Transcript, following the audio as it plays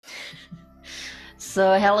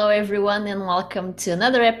So, hello everyone, and welcome to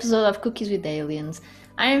another episode of Cookies with Aliens.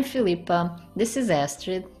 I am Filipa, this is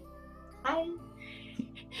Astrid, Hi.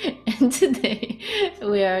 and today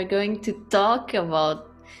we are going to talk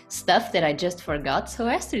about stuff that I just forgot. So,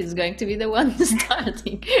 Astrid is going to be the one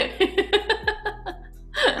starting.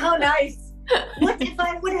 How nice. What if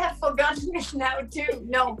I would have forgotten it now too?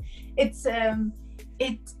 No, it's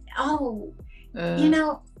it oh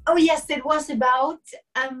Uh, oh yes, it was about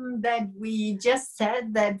that we just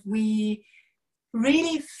said that we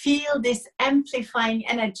really feel this amplifying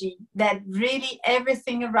energy, that really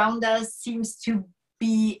everything around us seems to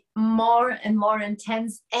be more and more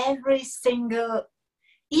intense every single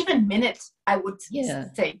even minute, I would yeah.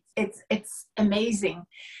 say. It's amazing.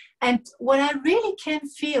 And what I really can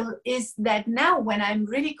feel is that now, when I'm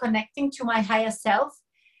really connecting to my higher self,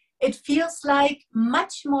 it feels like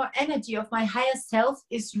much more energy of my higher self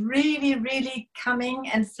is really, really coming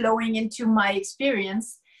and flowing into my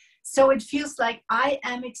experience. So it feels like I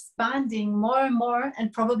am expanding more and more,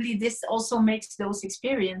 and probably this also makes those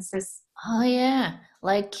experiences. Oh yeah,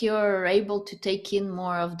 like you're able to take in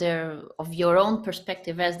more of your own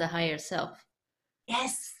perspective as the higher self.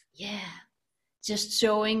 Yes. Yeah. Just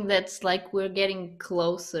showing that's like we're getting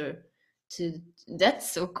closer to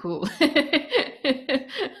that's so cool.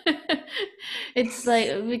 It's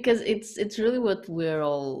like because it's really what we're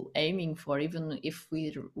all aiming for, even if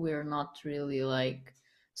we're not really like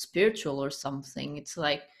spiritual or something. It's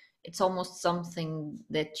like it's almost something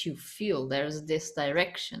that you feel there's this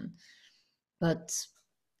direction. But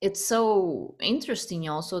it's so interesting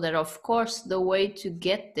also that of course the way to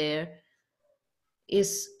get there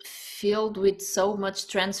is filled with so much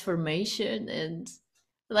transformation, and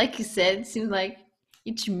like you said, it seems like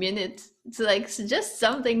each minute it's like just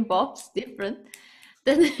something pops different.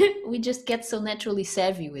 Then we just get so naturally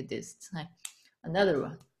savvy with this. It's like another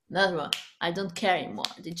one, another one. I don't care anymore,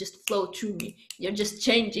 they just flow through me. You're just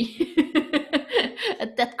changing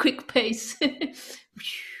at that quick pace.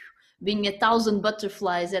 Being 1,000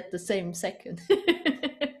 butterflies at the same second.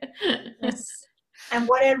 Yes. And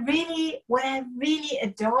what I really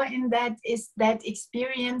adore in that is that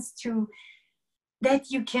experience to that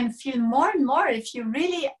you can feel more and more if you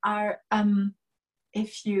really are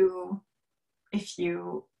if you if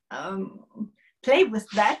you play with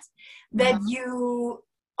that Uh-huh. you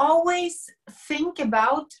always think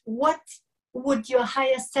about what would your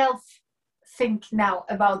higher self think now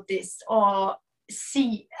about this, or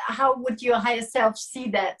see how would your higher self see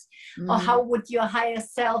that, or how Mm. would your higher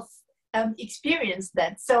self experience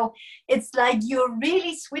that. So it's like you're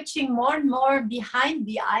really switching more and more behind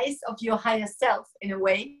the eyes of your higher self in a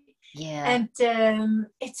way. Yeah. And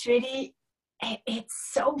it's really, it's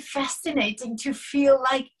so fascinating to feel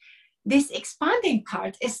like this expanding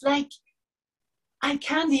part is like, I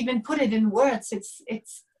can't even put it in words.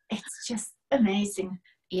 It's just amazing.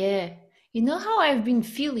 Yeah. You know how I've been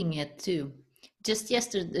feeling it too. Just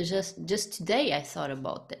yesterday, just today I thought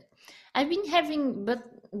about it. I've been having, but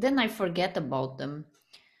then I forget about them.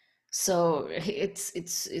 So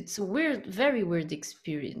it's a weird, very weird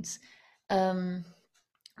experience. Um,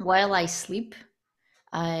 while I sleep,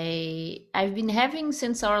 I've been having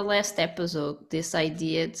since our last episode this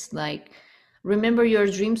idea. It's like remember your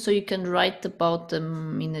dreams so you can write about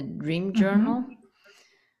them in a dream journal. Mm-hmm.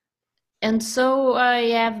 And so I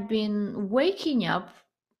have been waking up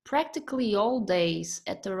practically all days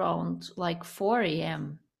at around like 4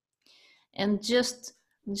 a.m. and just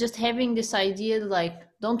having this idea like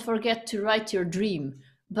don't forget to write your dream.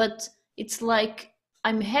 But it's like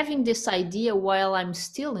I'm having this idea while I'm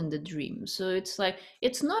still in the dream. So it's like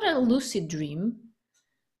it's not a lucid dream,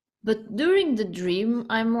 but during the dream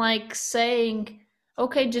I'm like saying,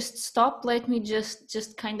 okay, just stop, let me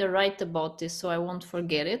just kind of write about this so I won't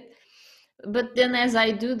forget it. But then as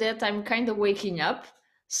I do that, I'm kind of waking up.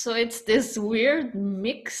 So it's this weird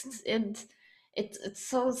mixed, and it's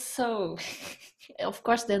so of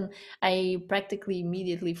course then I practically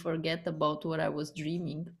immediately forget about what I was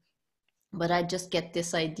dreaming. But I just get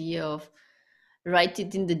this idea of write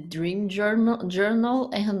it in the dream journal,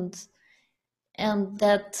 and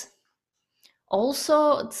that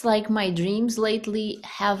also it's like my dreams lately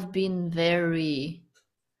have been very,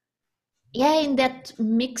 yeah, in that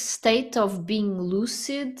mixed state of being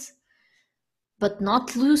lucid but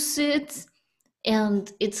not lucid,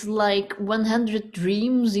 and it's like 100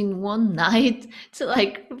 dreams in one night. It's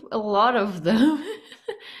like a lot of them.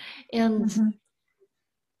 And Mm-hmm.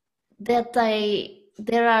 that I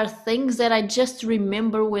there are things that I just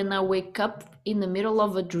remember when I wake up in the middle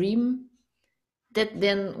of a dream, that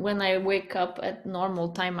then when I wake up at normal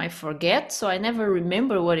time I forget, so I never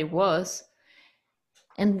remember what it was.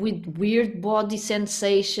 and with weird body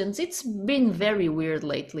sensations. It's been very weird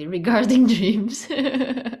lately regarding dreams.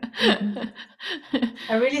 Mhm.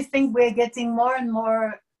 I really think we're getting more and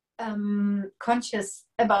more conscious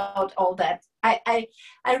about all that. I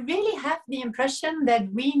really have the impression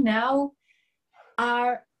that we now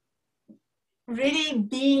are really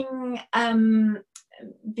being.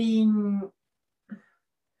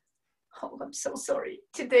 Oh, I'm so sorry.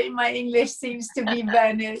 Today my English seems to be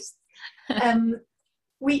vanished. Um,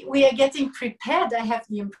 we are getting prepared, I have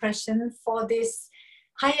the impression, for this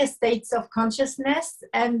higher states of consciousness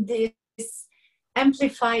and this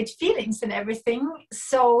amplified feelings and everything,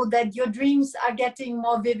 so that your dreams are getting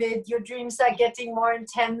more vivid, your dreams are getting more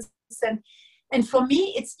intense. And for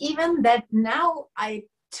me, it's even that now I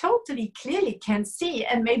totally clearly can see,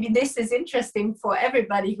 and maybe this is interesting for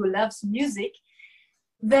everybody who loves music,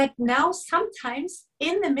 that now sometimes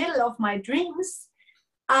in the middle of my dreams,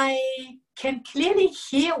 I can clearly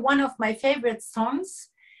hear one of my favorite songs,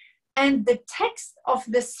 and the text of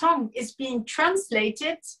the song is being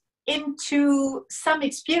translated into some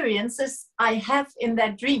experiences I have in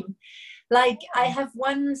that dream. Like I have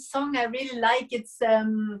one song I really like. It's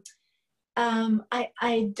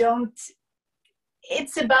I don't.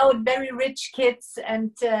 It's about very rich kids,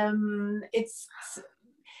 and it's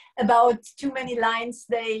about too many lines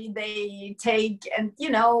they take, and you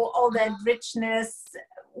know, all that richness,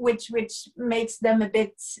 which makes them a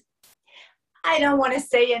bit, I don't want to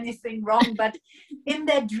say anything wrong, but in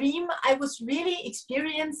that dream I was really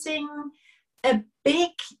experiencing a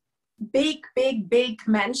big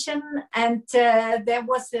mansion, and there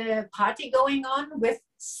was a party going on with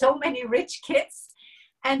so many rich kids,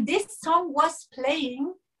 and this song was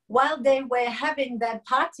playing while they were having that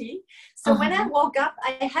party. So when I woke up,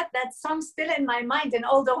 I had that song still in my mind, and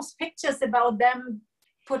all those pictures about them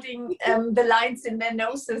putting the lines in their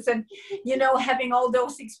noses, and you know, having all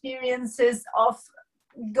those experiences of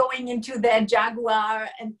going into their Jaguar,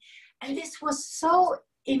 and this was so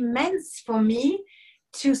immense for me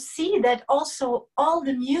to see that also all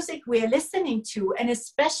the music we're listening to, and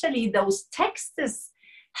especially those texts,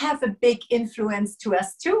 have a big influence to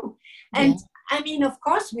us too. Yeah. And I mean, of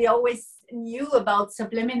course, we always knew about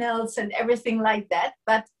subliminals and everything like that,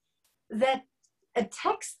 but that a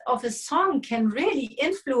text of a song can really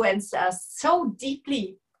influence us so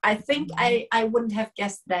deeply, I think I wouldn't have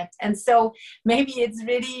guessed that. And so maybe it's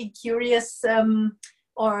really curious,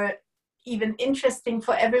 or even interesting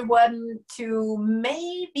for everyone to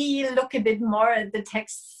maybe look a bit more at the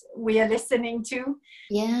texts we are listening to.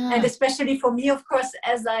 And Yeah. especially for me, of course,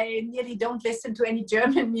 as I nearly don't listen to any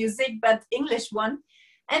German music, but English one.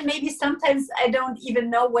 And maybe sometimes I don't even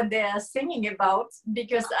know what they're singing about,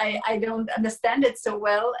 because I don't understand it so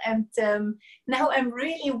well. And now I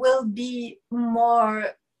really will be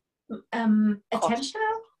more Cautious.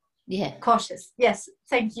 attentional, Yeah. cautious. Yes,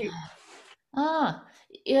 thank you. Ah,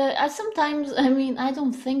 yeah. I sometimes, I mean, I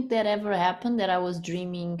don't think that ever happened that I was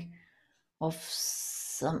dreaming of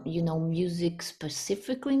some, music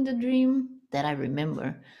specifically in the dream that I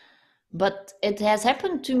remember. But it has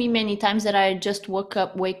happened to me many times that I just wake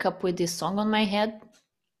up with this song on my head,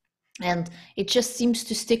 and it just seems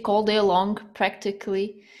to stick all day long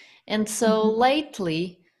practically. And so Mhm.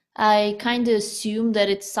 lately I kind of assume that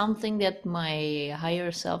it's something that my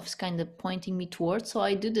higher self is kind of pointing me towards, so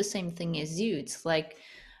I do the same thing as you. It's like,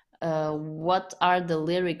 what are the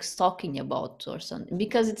lyrics talking about or something,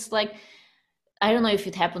 because it's like, I don't know if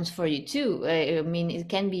it happens for you too. I mean, it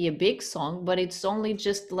can be a big song, but it's only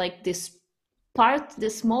just like this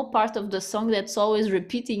small part of the song that's always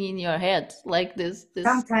repeating in your head, like this.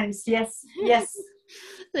 Sometimes, yes, yes.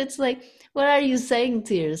 It's like, what are you saying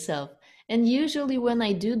to yourself? And usually when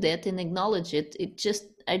I do that and acknowledge it,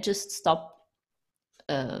 I just stop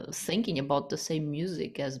thinking about the same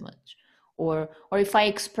music as much. Or if I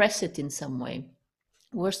express it in some way.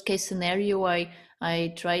 Worst case scenario,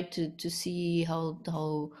 I try to see how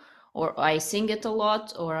or I sing it a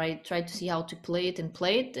lot, or I try to see how to play it,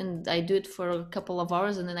 and I do it for a couple of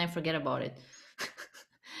hours and then I forget about it.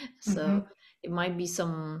 So Mhm. it might be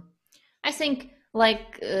some, I think,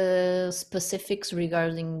 like specifics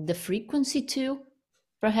regarding the frequency too,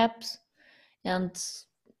 perhaps. And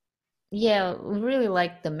yeah, really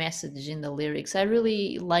like the message in the lyrics. I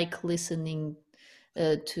really like listening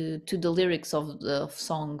to the lyrics of the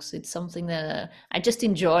songs. It's something that I just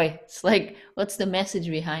enjoy. It's like, what's the message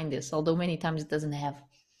behind this? Although many times it doesn't have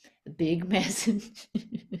a big message.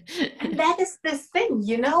 And that is the thing,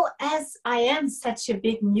 you know, as I am such a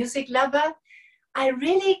big music lover, I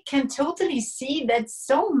really can totally see that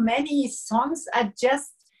so many songs are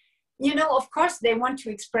just, of course they want to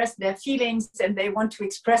express their feelings, and they want to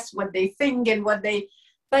express what they think and what they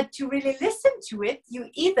But to really listen to it, you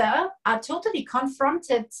either are totally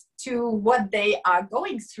confronted to what they are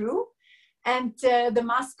going through, and the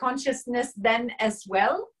mass consciousness then as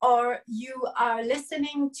well, or you are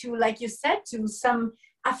listening to, like you said, to some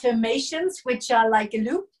affirmations which are like a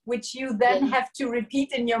loop, which you then have to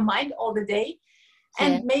repeat in your mind all the day.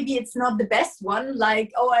 And maybe it's not the best one,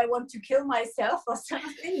 like, oh, I want to kill myself or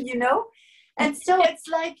something, you know. And so it's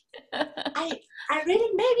like, I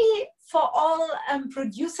really, maybe for all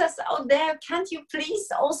producers out there, can't you please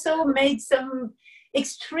also make some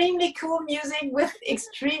extremely cool music with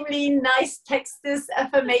extremely nice texts,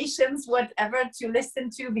 affirmations, whatever to listen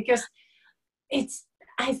to? Because it's,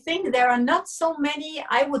 I think there are not so many,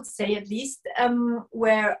 I would say at least,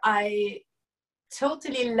 where I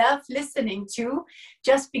totally love listening to,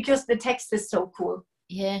 just because the text is so cool.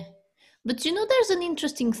 Yeah. But you know, there's an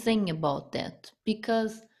interesting thing about that,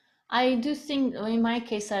 because I do think, in my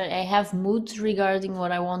case, I have moods regarding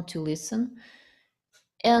what I want to listen.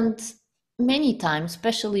 And many times,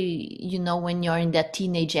 especially, you know, when you're in that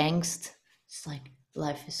teenage angst, it's like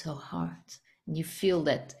life is so hard. And you feel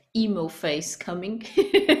that emo face coming.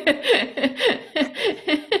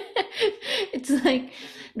 It's like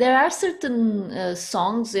there are certain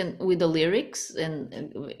songs with the lyrics,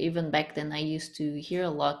 and even back then I used to hear a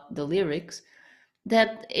lot the lyrics,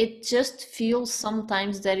 that it just feels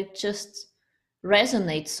sometimes that it just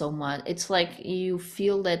resonates so much. It's like you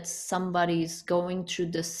feel that somebody's going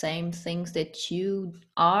through the same things that you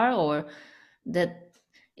are, or that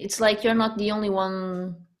it's like you're not the only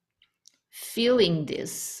one feeling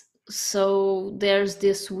this. So there's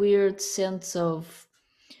this weird sense of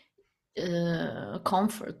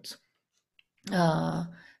comfort. Uh,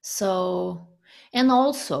 so, and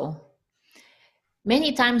also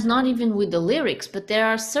many times, not even with the lyrics, but there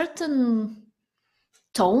are certain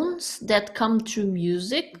tones that come through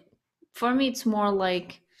music. For me, it's more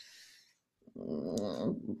like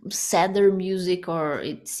sadder music, or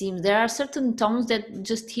it seems there are certain tones that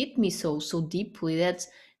just hit me so deeply. That's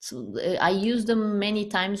so, I use them many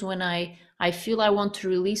times when I feel I want to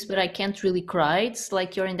release, but I can't really cry. It's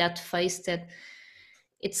like you're in that phase that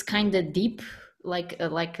it's kind of deep, like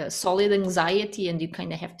a solid anxiety, and you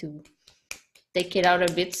kind of have to take it out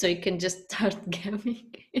a bit so you can just start gamming.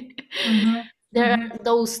 There are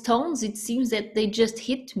those tones, it seems that they just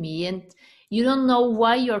hit me, and you don't know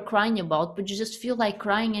why you're crying about, but you just feel like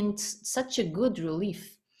crying, and it's such a good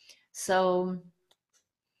relief. So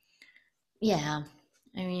yeah,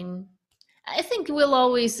 I mean, I think we'll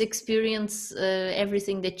always experience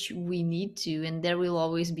everything that we need to, and there will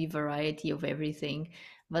always be variety of everything.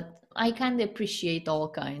 But I kind of appreciate all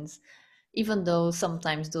kinds, even though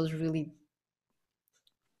sometimes those really,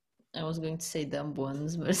 I was going to say dumb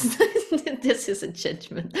ones, but this is a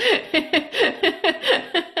judgment.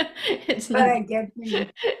 It's But not, I get you.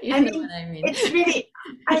 you I know mean, what I mean. it's really,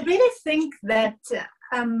 I really think that,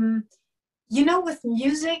 you know, with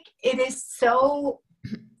music, it is so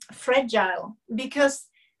fragile because,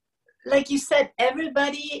 like you said,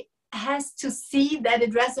 everybody has to see that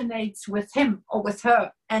it resonates with him or with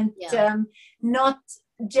her, and Yeah, not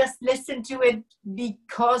just listen to it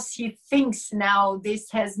because he thinks now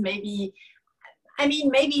this has maybe, I mean,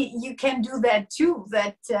 maybe you can do that too,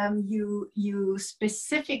 that you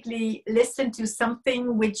specifically listen to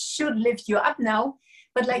something which should lift you up now.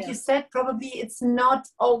 But like yeah. you said, probably it's not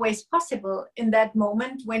always possible in that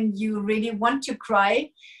moment when you really want to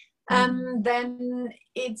cry. Mhm. Then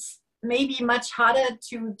it's maybe much harder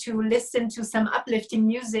to listen to some uplifting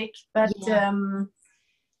music. But Yeah,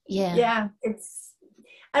 yeah, yeah, it's,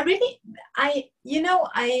 I really, I, you know,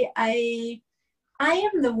 I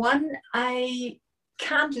am the one, I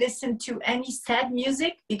can't listen to any sad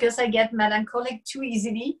music because I get melancholic too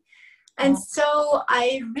easily. And oh, so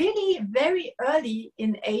I really, very early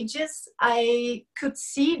in ages, I could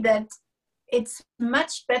see that it's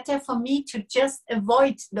much better for me to just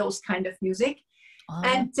avoid those kind of music. oh,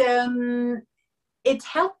 And it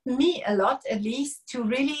helped me a lot, at least, to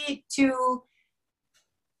really, to,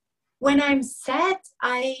 when I'm sad,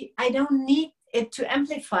 I don't need it to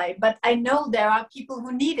amplify, but I know there are people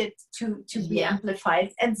who need it to be yeah,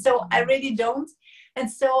 amplified, and so I mhm, really don't.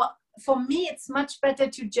 And so for me, it's much better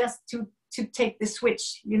to just to take the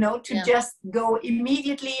switch, you know, to yeah, just go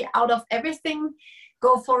immediately out of everything,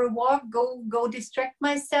 go for a walk, go distract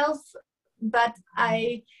myself. But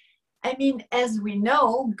mhm, I mean, as we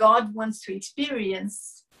know, God wants to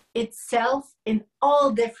experience itself in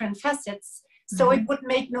all different facets. So it mhm. would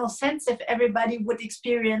make no sense if everybody would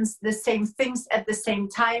experience the same things at the same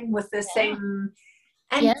time with the Yeah, same.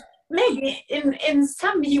 yeah, And maybe in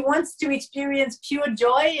some he wants to experience pure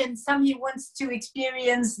joy, and some he wants to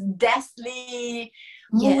experience deathly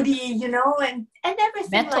Yeah, moody, and everything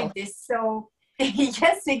metal. like this. So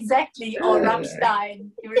yes, exactly. Or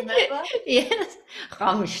Rammstein, you remember? Yes,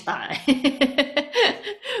 Rammstein.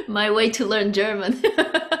 My way to learn German.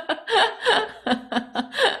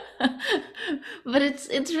 But it's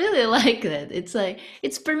really like that. It's like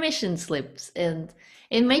it's permission slips, and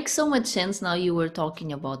it makes so much sense now you were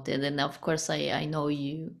talking about it. And of course, I know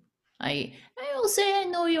you. I will say I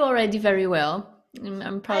know you already very well. I'm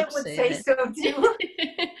I proud to would say say so too.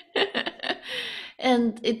 that.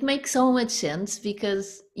 And it makes so much sense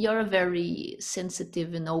because you're a very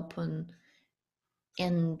sensitive and open,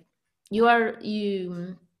 and you are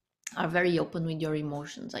very open with your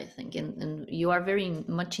emotions, I think, and you are very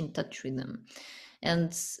much in touch with them.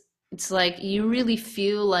 And it's like you really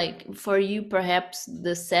feel like for you perhaps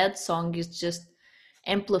the sad song is just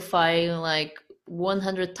amplifying like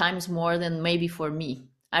 100 times more than maybe for me.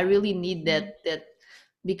 I really need that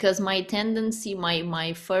because my tendency,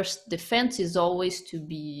 my first defense is always to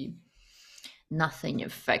be nothing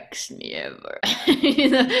affects me ever.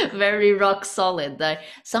 Very rock solid.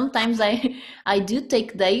 I do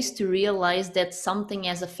take days to realize that something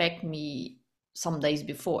has affected me some days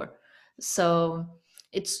before. So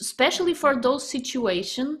it's especially for those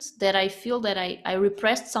situations that I feel that I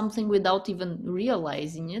repressed something without even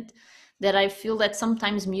realizing it, that I feel that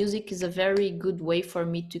sometimes music is a very good way for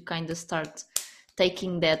me to kind of start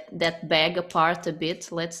taking that bag apart a bit.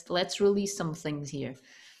 Let's release some things here.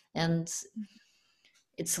 And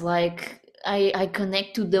it's like I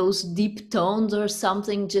connect to those deep tones, or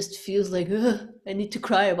something just feels like, "Ugh, I need to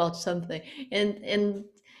cry about something," and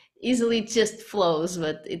easily it just flows.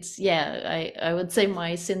 But it's, yeah, I would say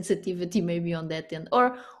my sensitivity maybe on that end,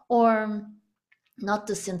 or not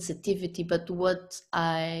the sensitivity, but what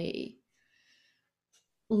I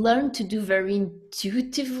learn to do very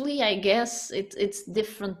intuitively, I guess. It's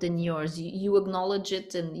different than yours. You acknowledge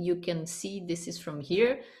it and you can see this is from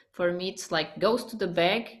here. For me it's like goes to the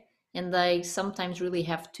bag, and I sometimes really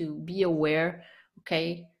have to be aware.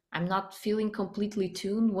 Okay, I'm not feeling completely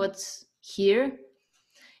tuned what's here.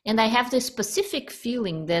 And I have this specific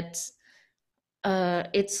feeling that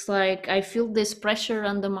it's like I feel this pressure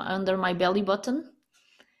under my belly button.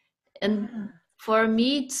 And Ah, for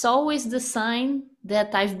me it's always the sign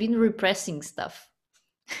that I've been repressing stuff.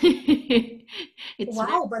 It's very,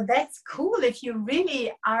 wow, but that's cool if you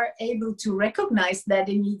really are able to recognize that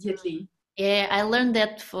immediately. yeah, I learned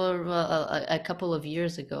that for a couple of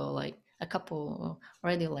years ago, like a couple,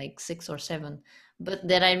 already like 6 or 7. But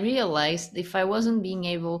that I realized if I wasn't being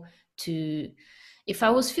able to, if I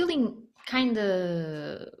was feeling kind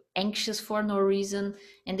of anxious for no reason,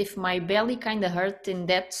 and if my belly kind of hurt in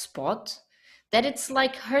that spot, that it's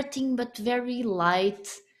like hurting but very light,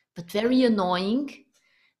 but very annoying.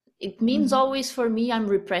 It means Mhm. always for me I'm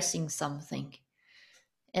repressing something.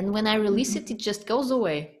 And when I release it, Mhm. it just goes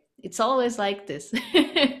away. It's always like this.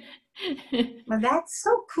 Well, that's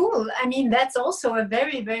so cool. I mean, that's also a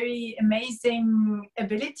very, very amazing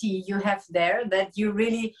ability you have there, that you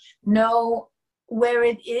really know where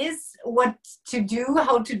it is, what to do,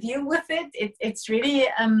 how to deal with it. It's really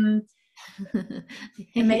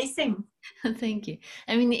amazing. Thank you.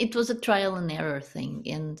 I mean, it was a trial and error thing.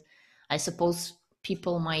 And I suppose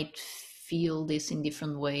people might feel this in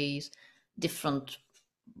different ways, different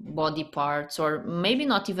body parts, or maybe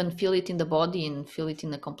not even feel it in the body and feel it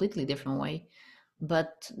in a completely different way.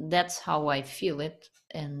 But that's how I feel it.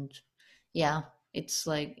 And yeah, it's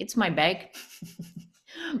like, it's my bag.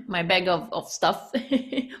 My bag of stuff,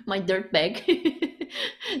 my dirt bag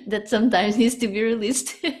that sometimes needs to be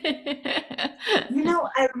released.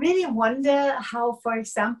 I really wonder how, for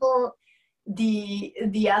example, the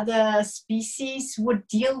other species would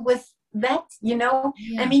deal with that. I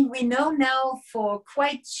Yeah. mean, we know now for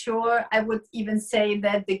quite sure, I would even say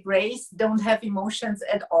that the grays don't have emotions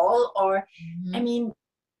at all, or I Mhm. mean,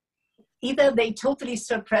 either they totally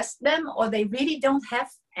suppress them or they really don't have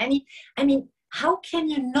any. I mean, how can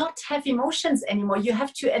you not have emotions anymore? You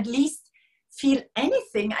have to at least feel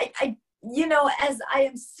anything. As I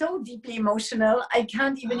am so deeply emotional, I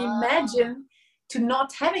can't even Ah, imagine to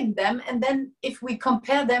not having them. And then if we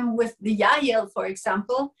compare them with the Yael, for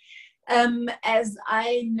example, as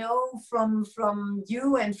I know from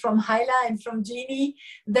you and from Hyla and from Jeannie,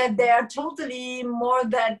 that they are totally more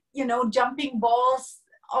that jumping balls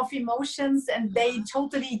of emotions, and they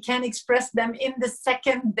totally can express them in the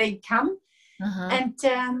second they come. uh-huh. And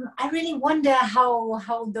I really wonder how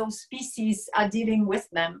those species are dealing with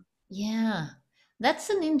them. Yeah, that's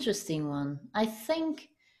an interesting one. I think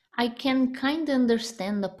I can kind of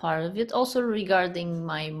understand the part of it also regarding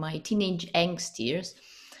my teenage angst years.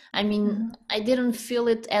 I mean, Mhm. I didn't feel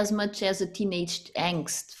it as much as a teenage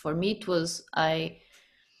angst. For me, it was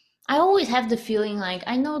I always have the feeling like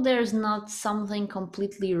I know there's not something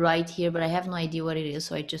completely right here, but I have no idea what it is.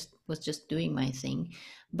 So I just was just doing my thing.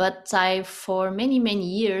 But I, for many many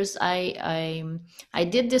years, I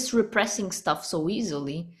did this repressing stuff so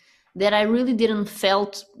easily that I really didn't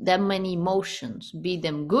felt that many emotions, be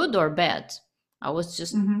them good or bad. I was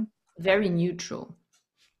just Mhm. very neutral.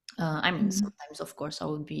 I mean, Mhm. sometimes, of course, I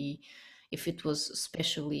would be, if it was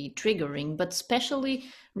especially triggering, but especially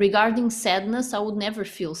regarding sadness, I would never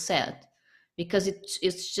feel sad because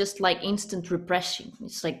it's just like instant repression.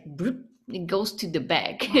 It's like bloop, it goes to the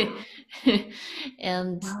back, Wow.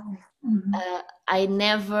 and Wow. Mhm. I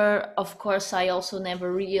never, of course, I also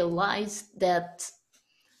never realized that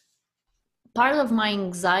part of my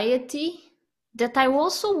anxiety that I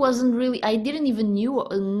also wasn't really, I didn't even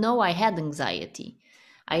know I had anxiety.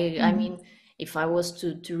 I Mhm. mean, if I was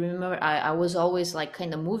to remember, I was always like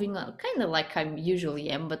kind of moving kind of like I usually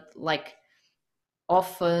am, but like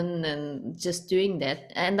often and just doing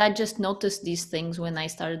that. And I just noticed these things when I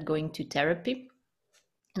started going to therapy.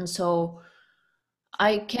 And so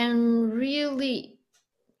I can really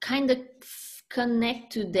kind of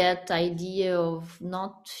connect to that idea of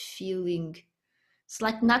not feeling, it's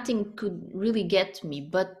like nothing could really get me.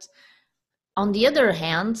 But on the other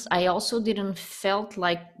hand, I also didn't felt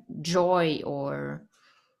like joy, or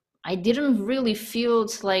I didn't really feel,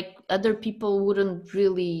 it's like other people wouldn't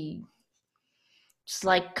really, it's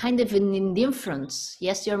like kind of an indifference.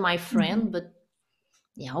 Yes, you're my Mhm. friend, but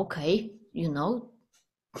yeah, okay, you know.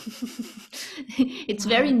 It's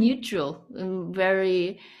very Wow. neutral,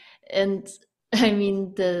 very, and I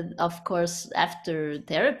mean, the of course after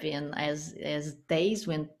therapy and as days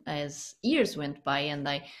went, as years went by, and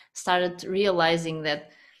I started realizing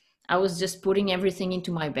that I was just putting everything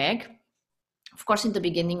into my bag. Of course, in the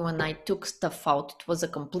beginning, when I took stuff out, it was a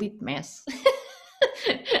complete mess.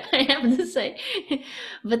 I have to say.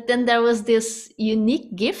 But then there was this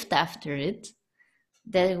unique gift after it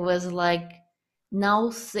that was like,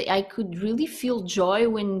 now I could really feel joy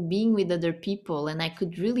when being with other people, and I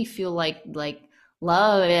could really feel like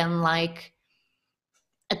love and like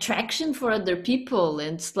attraction for other people.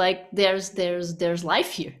 And it's like there's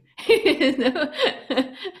life here. You know?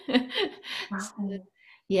 So, Wow.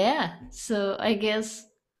 yeah, so I guess,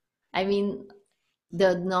 I mean,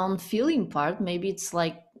 the non-feeling part, maybe it's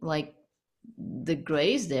like the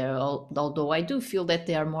grays there, although I do feel that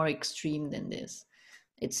they are more extreme than this.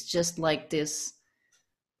 It's just like this,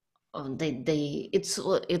 they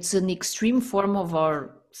it's an extreme form of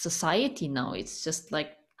our society now. It's just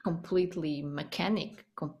like completely mechanic,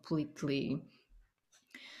 completely,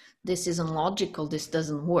 this isn't logical, this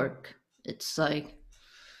doesn't work. It's like,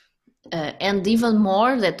 and even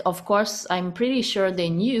more that, of course, I'm pretty sure they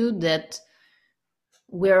knew that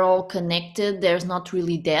we're all connected, there's not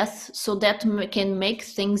really death, so that can make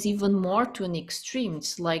things even more to an extreme.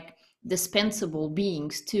 It's like dispensable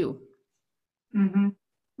beings too. Mhm.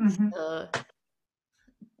 Mhm. uh,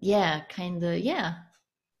 yeah, kind of, yeah.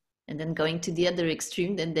 And then going to the other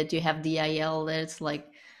extreme, then that you have DIL, that's like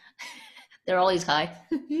they're always high.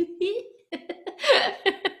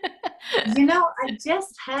 You know, I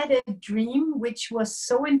just had a dream which was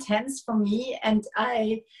so intense for me, and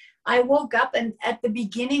I woke up, and at the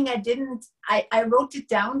beginning I didn't, I wrote it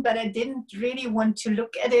down, but I didn't really want to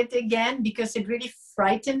look at it again because it really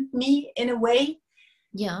frightened me in a way.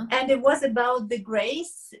 Yeah. And it was about the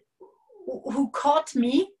Grays who caught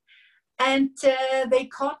me, and they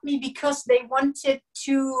caught me because they wanted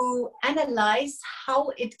to analyze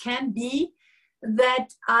how it can be that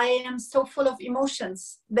I am so full of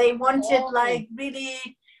emotions. They wanted Oh, like really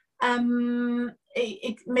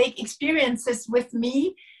make experiences with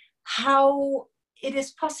me, how it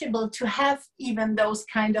is possible to have even those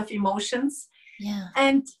kind of emotions. yeah.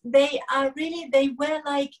 And they are really, they were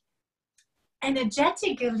like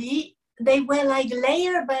energetically, they were like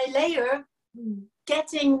layer by layer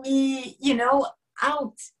getting me, you know,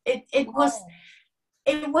 out. Wow.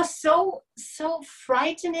 It was so so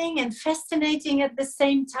frightening and fascinating at the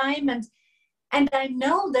same time. And I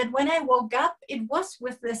know that when I woke up, it was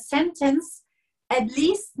with the sentence, at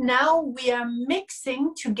least now we are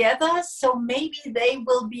mixing together, so maybe they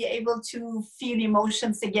will be able to feel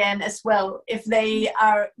emotions again as well if they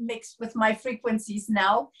are mixed with my frequencies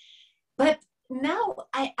now. But now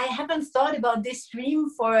I haven't thought about this dream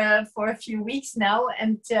for a few weeks now,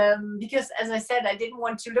 and because as I said, I didn't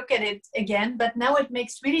want to look at it again. But now it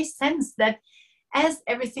makes really sense that as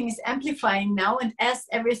everything is amplifying now, and as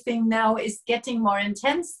everything now is getting more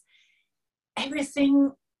intense,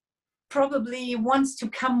 everything probably wants to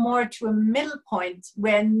come more to a middle point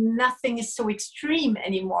where nothing is so extreme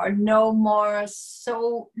anymore. No more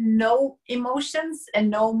so no emotions, and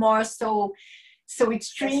no more so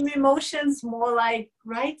extreme emotions. More like,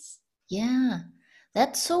 right? Yeah,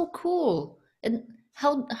 that's so cool. And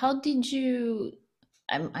how did you,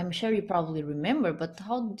 I'm sure you probably remember, but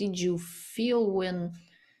how did you feel when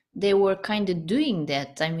they were kind of doing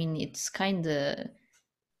that? I mean, it's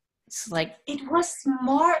like, It was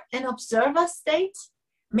more an observer state,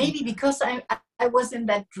 maybe yeah, because I was in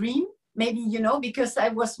that dream. Maybe, because I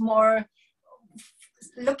was more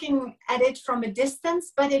looking at it from a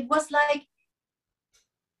distance, but it was like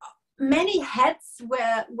many heads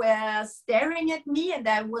were staring at me, and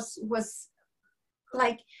I was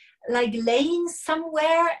like laying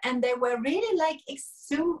somewhere, and they were really like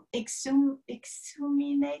examining.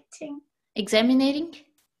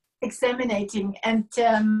 examining, and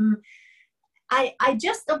I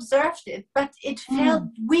just observed it, but it felt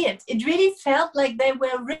Mm. weird. It really felt like they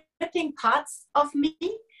were ripping parts of me,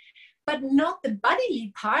 but not the bodily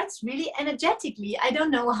parts, really energetically. I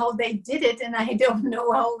don't know how they did it, and I don't know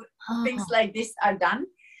how things Oh, like this are done.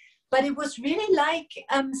 But it was really like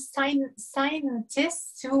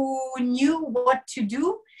scientists who knew what to do,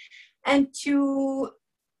 and to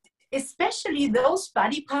especially those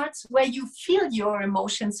body parts where you feel your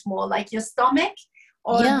emotions more, like your stomach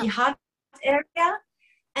or yeah. the heart area.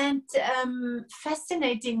 And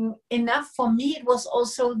fascinating enough for me, it was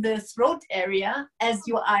also the throat area, as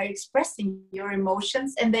you are expressing your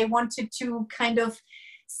emotions, and they wanted to kind of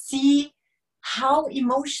see how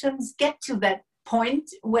emotions get to that point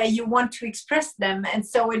where you want to express them. And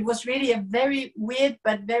so it was really a very weird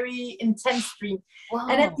but very intense dream.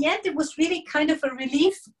 And at Wow. the end, it was really kind of a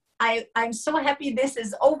relief. I'm so happy this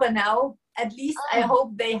is over now. At least I Ah. hope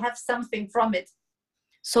they have something from it.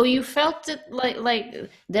 So you felt it like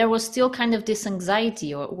there was still kind of this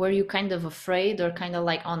anxiety, or were you kind of afraid, or kind of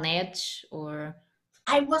like on edge, or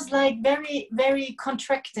I was like very, very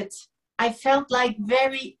contracted. I felt like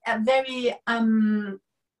very,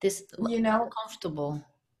 this you know, uncomfortable?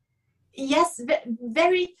 yes,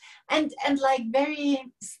 very, and like very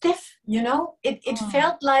stiff. It Oh.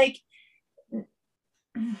 felt like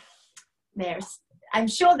there's. I'm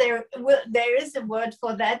sure there is a word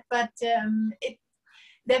for that, but it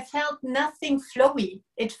there felt nothing flowy.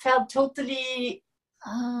 It felt totally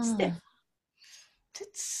stiff. Ah.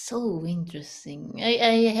 That's so interesting.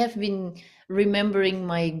 I have been remembering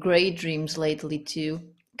my gray dreams lately too,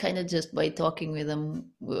 kind of just by talking with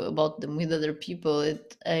them about them with other people.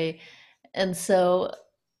 And so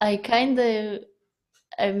I kind of,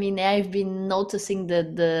 I mean, I've been noticing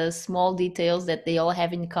the small details that they all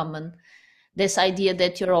have in common. This idea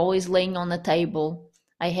that you're always laying on a table.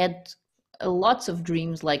 I had lots of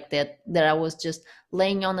dreams like that, that I was just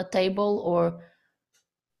laying on a table, or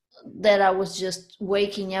that I was just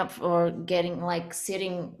waking up or getting like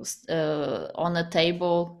sitting on a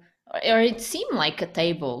table, or it seemed like a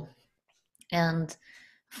table. And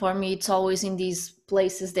for me, it's always in these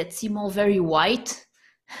places that seem all very white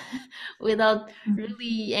without Mhm.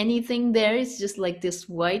 really anything there. It's just like this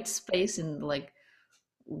white space, and like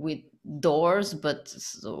with doors, but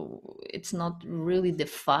so it's not really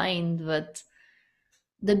defined. But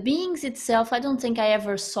the beings itself, I don't think I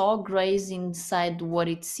ever saw grays inside what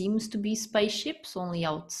it seems to be spaceships, only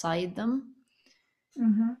outside them.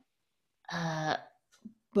 Mhm. Uh,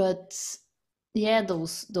 but yeah,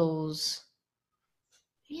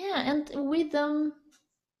 yeah, and with them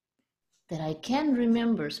that I can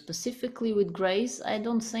remember specifically with grays, I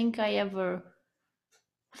don't think I ever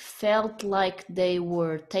felt like they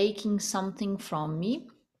were taking something from me.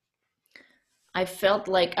 I felt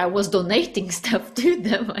like I was donating stuff to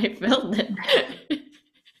them. I felt that.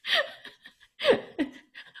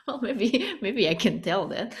 Well, maybe I can tell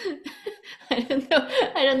that. I don't know.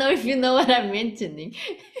 I don't know if you know what I'm mentioning.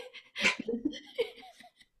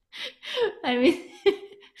 I mean,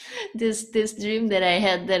 this dream that I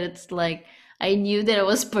had, that it's like I knew that I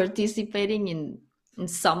was participating in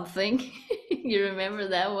something. You remember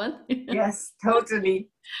that one? Yes, totally.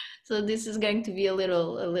 So this is going to be a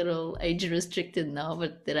little age restricted now,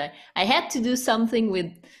 but that I had to do something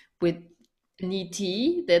with an ET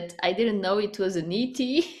that I didn't know it was an ET,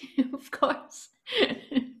 of course.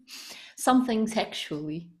 Something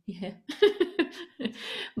sexually, yeah.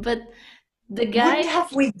 But the Wouldn't guy,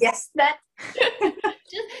 have we guessed that?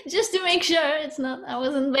 just to make sure it's not, I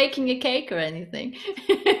wasn't baking a cake or anything.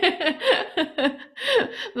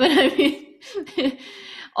 But I mean,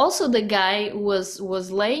 also the guy was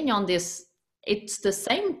laying on this, it's the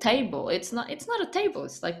same table, it's not a table,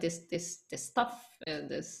 it's like this stuff,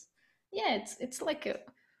 this, yeah, it's like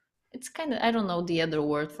It's kind of, I don't know the other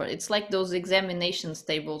word for it. It's like those examinations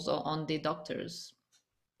tables on the doctors.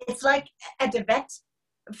 It's like at a vet.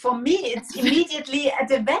 For me, it's immediately at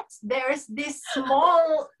the vet. There's this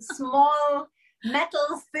small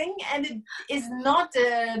metal thing, and it is not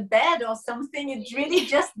a bed or something. It's really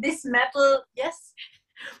just this metal. Yes.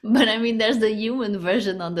 But I mean, there's the human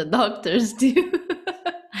version on the doctors too,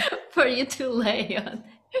 for you to lay on.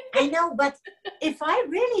 I know, but if I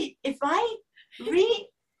really, if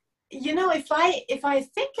I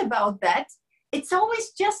think about that, it's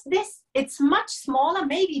always just this. It's much smaller,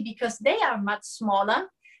 maybe because they are much smaller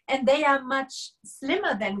and they are much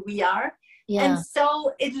slimmer than we are. And Yeah.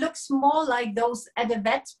 so it looks more like those at a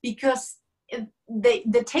vet because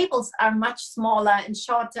the tables are much smaller and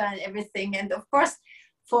shorter and everything. And of course,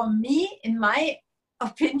 for me, in my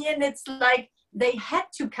opinion, it's like they had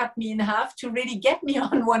to cut me in half to really get me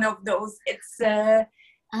on one of those. It's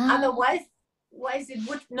Ah, otherwise it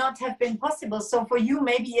would not have been possible. So for you,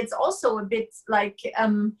 maybe it's also a bit like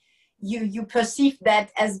you perceive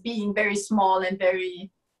that as being very small and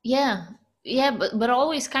very. yeah. Yeah, but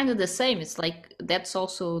always kind of the same. It's like that's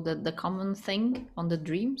also the common thing on the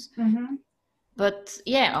dreams. Mhm. But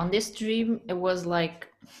yeah, on this dream, it was like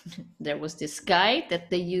there was this guy that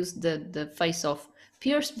they used the face of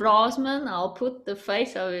Pierce Brosnan. I'll put the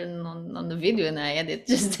face of him on the video and I edit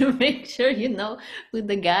just to make sure you know who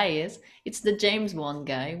the guy is. It's the James Bond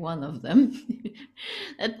guy, one of them.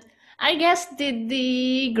 And I guess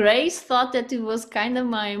the Grace thought that it was kind of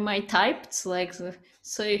my type. It's like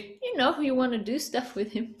so you know you want to do stuff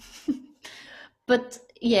with him. But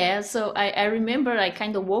yeah, so I remember I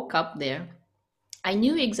kind of woke up there. I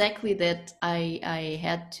knew exactly that I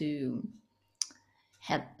had to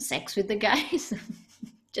have sex with the guys,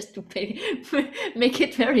 just to make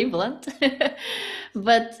it very blunt.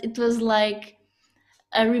 But it was like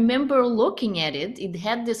I remember looking at it. It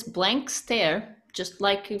had this blank stare, just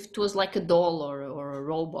like if it was like a doll or a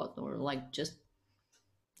robot or like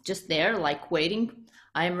just there, like waiting.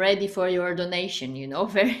 I'm ready for your donation, you know,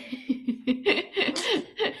 very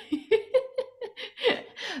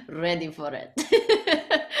ready for it.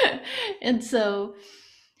 And so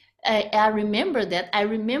I remember that. I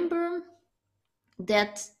remember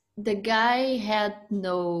that the guy had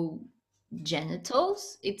no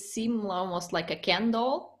genitals. It seemed almost like a Ken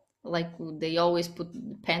doll, like they always put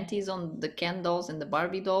panties on the Ken dolls and the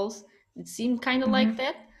Barbie dolls. It seemed kind of like Mhm.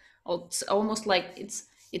 that. Oh, it's almost like it's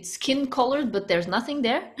skin colored, but there's nothing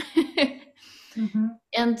there. Mhm.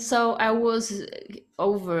 And so I was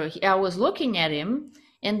I was looking at him,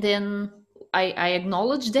 and then I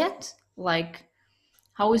acknowledged that, like,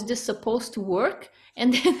 how is this supposed to work?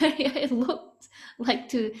 And then I looked like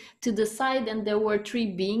to the side, and there were three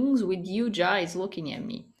beings with huge eyes looking at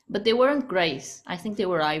me, but they weren't grays. I think they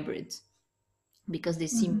were hybrids because they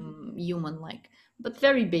Mhm. seem human like, but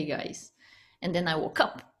very big eyes. And then I woke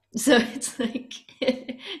up. So it's like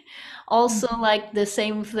also Mhm. like the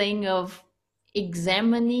same thing of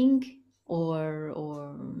examining or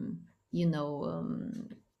you know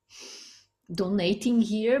donating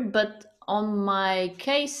here, but on my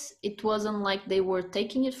case it wasn't like they were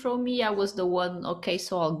taking it from me. I was the one, okay,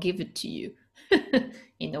 so I'll give it to you.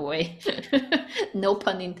 In a way. No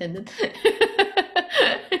pun intended.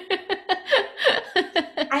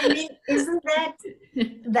 I mean, isn't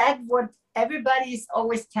that what everybody is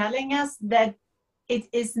always telling us, that it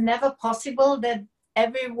is never possible that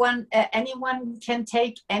anyone can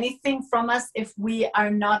take anything from us if we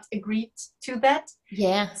are not agreed to that?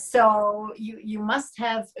 Yeah, So you must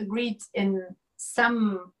have agreed in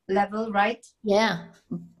some level, right? yeah,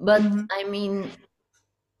 but Mm-hmm. I mean,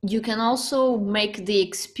 you can also make the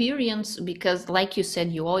experience, because like you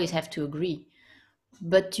said, you always have to agree,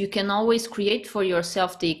 but you can always create for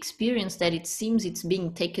yourself the experience that it seems it's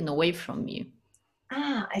being taken away from you.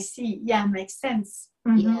 Ah, I see. Yeah, makes sense.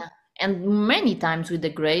 Mm-hmm. Yeah, and many times with the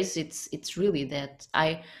grays, it's really that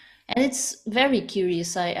I, and it's very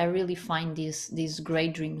curious. I really find these gray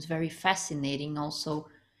dreams very fascinating, also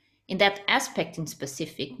in that aspect in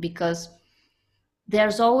specific, because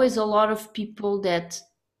there's always a lot of people that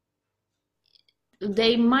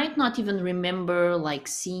they might not even remember like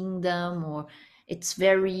seeing them, or it's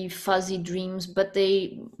very fuzzy dreams, but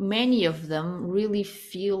they many of them really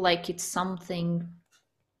feel like it's something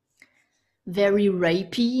very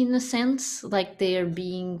rapey in a sense, like they are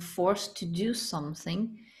being forced to do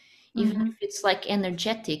something, even Mm-hmm. if it's like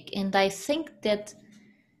energetic. And I think that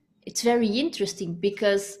it's very interesting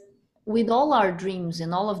because with all our dreams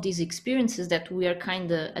and all of these experiences that we are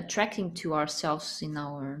kind of attracting to ourselves in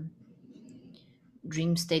our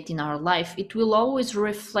dream state in our life, it will always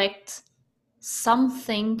reflect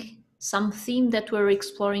something some theme that we're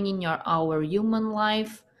exploring in our human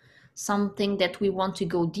life, something that we want to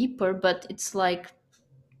go deeper. But it's like,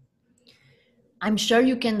 I'm sure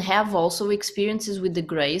you can have also experiences with the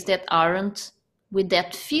grace that aren't with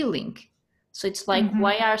that feeling. So it's like, Mm-hmm.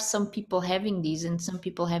 why are some people having these and some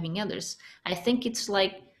people having others? I think it's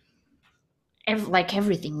like, like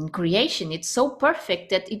everything in creation, it's so perfect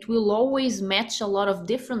that it will always match a lot of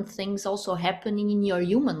different things also happening in your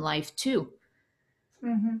human life too.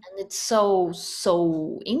 Mm-hmm. And it's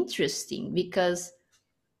so interesting because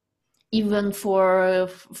even for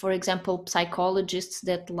example, psychologists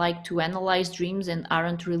that like to analyze dreams and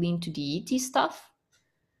aren't really into the ET stuff,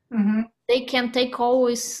 Mm-hmm. they can take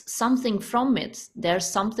always something from it. There's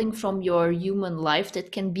something from your human life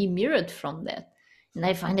that can be mirrored from that. And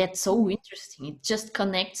I find that so interesting. It just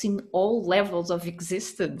connects in all levels of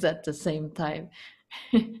existence at the same time.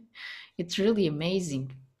 It's really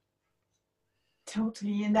amazing.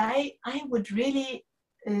 Totally. And I would really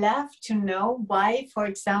love to know why, for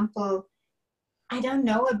example, I don't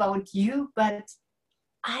know about you, but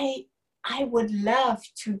I I would love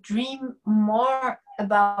to dream more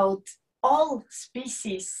about all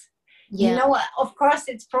species. You Yeah. know, of course,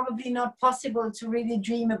 it's probably not possible to really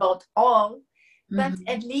dream about all, but Hmm.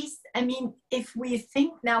 at least, I mean, if we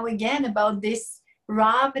think now again about this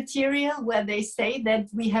raw material, where they say that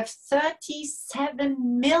we have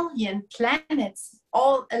 37 million planets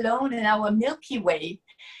all alone in our Milky Way.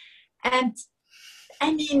 And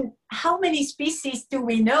I mean, how many species do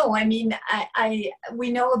we know? I mean,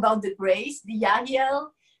 we know about the grays, the yahiel,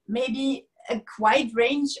 maybe a quite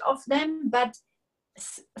range of them, but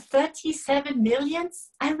 37 millions?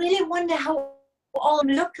 I really wonder how all of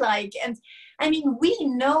them look like. And I mean, we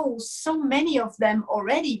know so many of them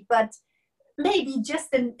already, but maybe just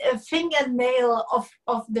a fingernail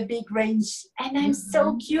of the big range. And I'm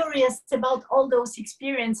so Hmm. curious about all those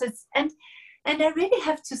experiences. And I really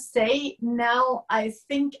have to say now, I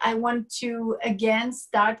think I want to again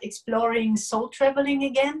start exploring soul traveling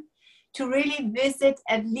again, to really visit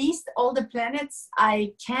at least all the planets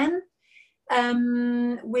I can,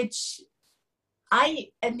 which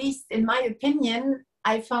at least in my opinion,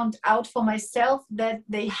 I found out for myself that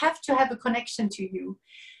they have to have a connection to you.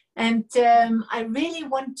 And I really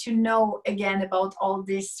want to know again about all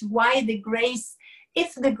this, why the grays,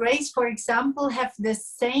 if the grays, for example, have the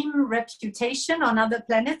same reputation on other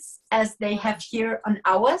planets as they have here on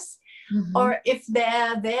ours, Hmm. or if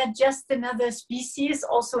they're just another species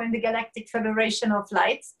also in the Galactic Federation of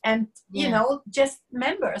Lights, and you Yeah. know, just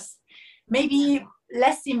members, maybe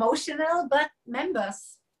less emotional, but members.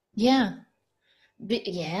 Yeah.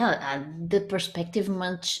 Yeah, the perspective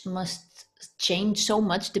must change so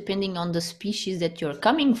much depending on the species that you're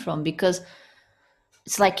coming from, because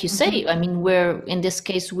it's like you Mm-hmm. say, I mean, we're in this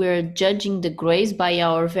case we're judging the grays by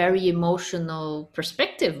our very emotional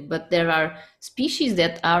perspective, but there are species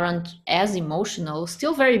that aren't as emotional,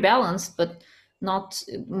 still very balanced, but not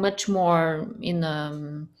much more in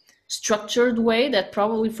a structured way, that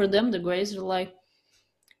probably for them the grays are like,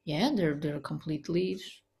 yeah, they're completely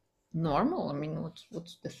normal. I mean,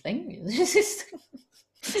 what's the thing? This is,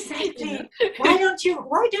 you know, Exactly.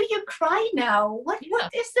 Why do you cry now? What yeah.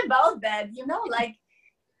 is about that? You know, like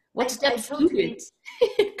What's I that fluid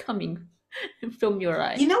totally, coming from your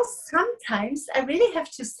eye? you know, sometimes I really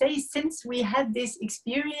have to say, since we had this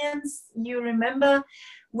experience, you remember,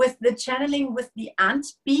 with the channeling with the ant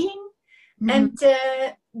being, and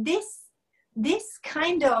Hmm. this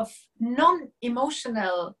kind of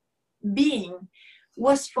non-emotional being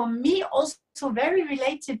was for me also very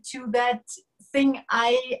related to that thing.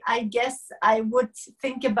 I guess I would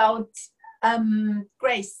think about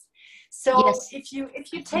grace. So Yes, if you I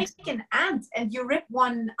think take so. an ant and you rip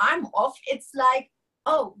one arm off, it's like,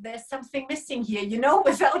 oh, there's something missing here, you know,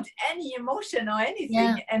 without any emotion or Yeah.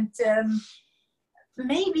 anything. And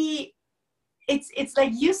maybe it's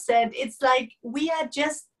like you said, it's like we are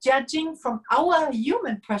just judging from our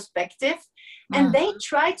human perspective, and Uh, they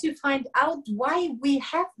try to find out why we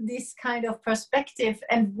have this kind of perspective,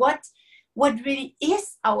 and what really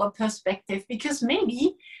is our perspective. Because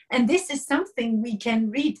maybe, and this is something we can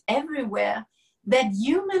read everywhere, that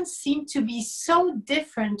humans seem to be so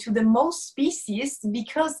different to the most species,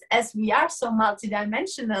 because as we are so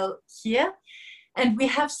multidimensional here, and we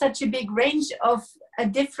have such a big range of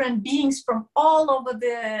different beings from all over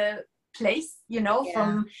the place, you know, yeah.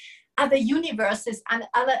 from other universes and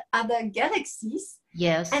other galaxies.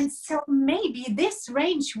 Yes. And so maybe this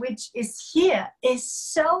range which is here is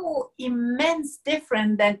so immense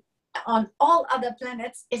different than on all other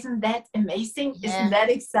planets. Isn't that amazing? Isn't Yeah. that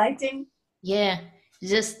exciting? Yeah.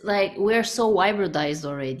 Just like we're so hybridized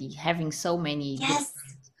already, having so many different. Yes.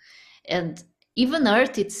 And even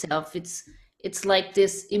Earth itself, it's like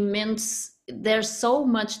this immense, there's so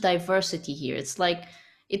much diversity here. It's like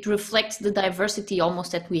it reflects the diversity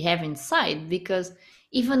almost that we have inside, because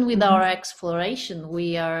even with our Mhm. exploration,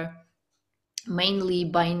 we are mainly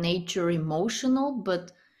by nature emotional,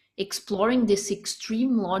 but exploring this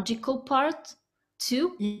extreme logical part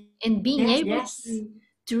too, and being Yes, able yes.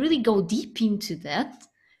 to really go deep into that.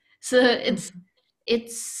 So Mhm.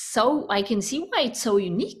 it's so, I can see why it's so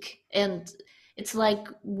unique. And it's like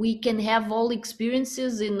we can have all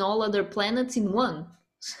experiences in all other planets in one.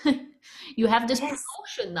 You have this Yes,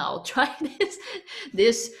 promotion now. Try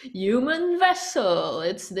this human vessel.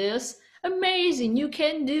 It's this amazing. You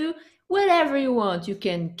can do whatever you want. You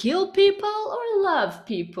can kill people or love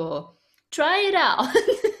people. Try it out.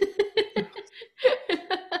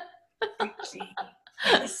 exactly.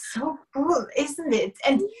 That is so cool, isn't it?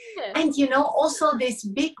 Yeah. And you know, also this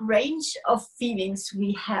big range of feelings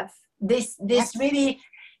we have. This Yes. really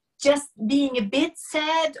just being a bit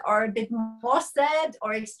sad or a bit more sad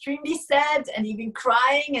or extremely sad and even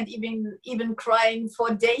crying and even crying for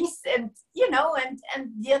days, and you know, and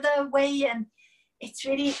the other way. And it's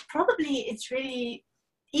really, probably it's really,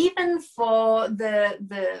 even for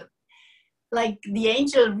the like the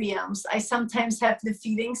angel realms, I sometimes have the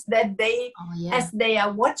feelings that they, Oh yeah. as they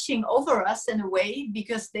are watching over us in a way,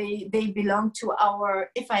 because they belong to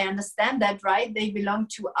our, if I understand that right, they belong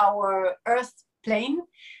to our earth plane.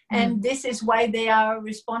 And Mm. this is why they are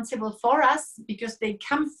responsible for us, because they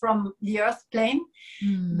come from the earth plane.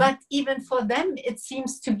 Mm. But even for them, it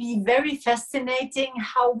seems to be very fascinating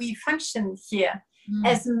how we function here, Mm.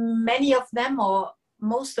 as many of them, or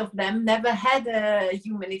most of them, never had a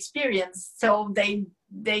human experience, so they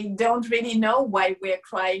don't really know why we're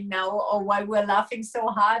crying now or why we're laughing so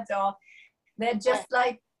hard, or they're Yeah. just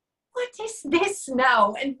like, what is this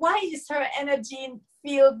now, and why is her energy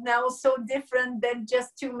field now so different than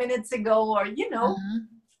just 2 minutes ago, or you know. Uh-huh.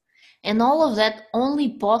 And all of that only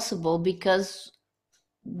possible because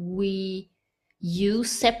we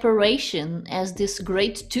use separation as this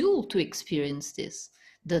great tool to experience this,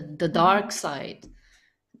 the dark Mhm. side.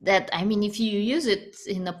 That, I mean, if you use it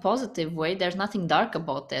in a positive way, there's nothing dark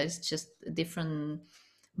about that. It's just a different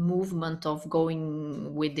movement of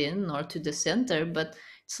going within or to the center. But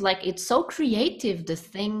it's like it's so creative,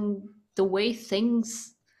 the way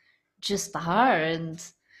things just are.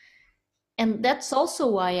 And that's also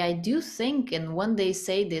why I do think, and when they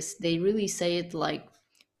say this, they really say it like,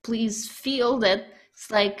 please feel that it's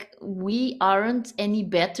like we aren't any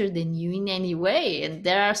better than you in any way. And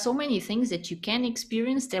there are so many things that you can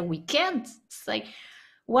experience that we can't. It's like,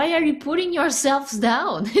 why are you putting yourselves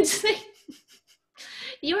down? It's like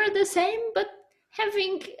you're the same, but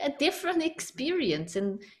having a different experience,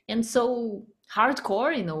 and so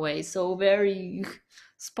hardcore in a way, so very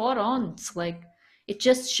spot on. It's like it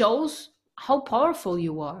just shows how powerful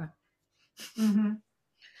you are. Mhm.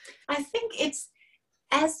 I think it's,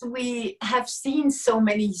 as we have seen so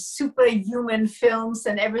many superhuman films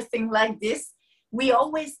and everything like this, we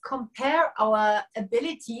always compare our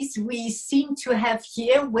abilities we seem to have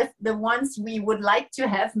here with the ones we would like to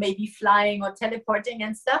have, maybe flying or teleporting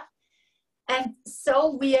and stuff. And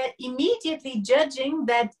so we are immediately judging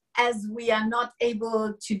that, as we are not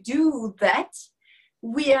able to do that,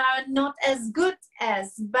 we are not as good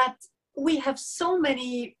as, but we have so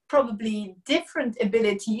many probably different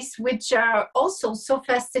abilities which are also so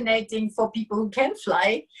fascinating for people who can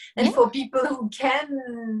fly Yeah. and for people who can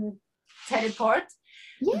teleport,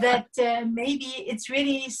 Yeah. that maybe it's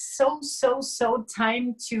really so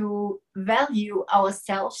time to value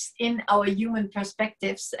ourselves in our human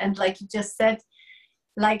perspectives. And like you just said,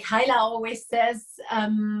 like Hyla always says,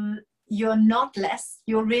 you're not less,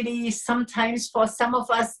 you're really sometimes, for some of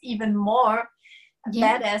us, even more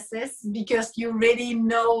Yeah. badasses, because you really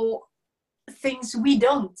know things we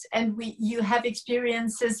don't, and you have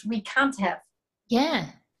experiences we can't have. Yeah.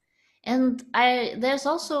 And I there's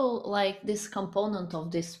also like this component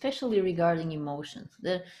of this, especially regarding emotions.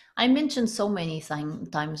 I mentioned so many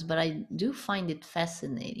times, but I do find it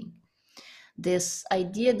fascinating. This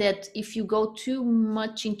idea that if you go too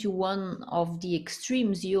much into one of the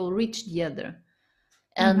extremes, you'll reach the other.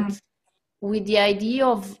 And Mm-hmm. with the idea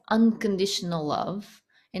of unconditional love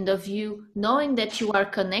and of you knowing that you are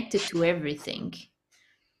connected to everything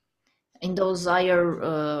in those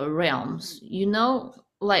higher realms,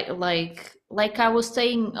 like I was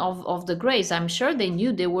saying of the grace, I'm sure they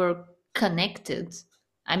knew they were connected.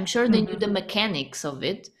 I'm sure they knew Mm-hmm. the mechanics of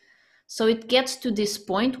it. So it gets to this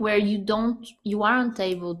point where you aren't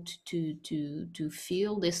able to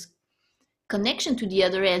feel this connection to the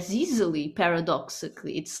other as easily,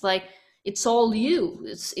 paradoxically. It's like it's all you.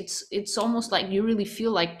 It's almost like you really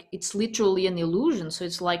feel like it's literally an illusion. So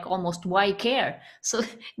it's like almost why care? So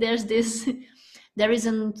there's this, there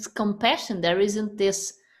isn't compassion, there isn't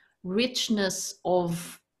this richness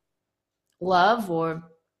of love, or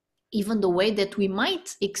even the way that we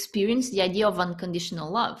might experience the idea of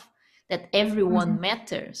unconditional love, that everyone Mhm.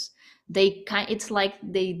 matters. It's like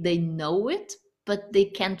they know it, but they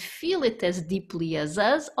can't feel it as deeply as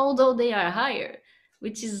us, although they are higher,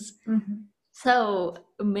 which is Mhm. so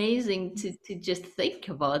amazing to just think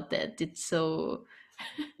about that. It's so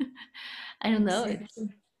I don't know, it's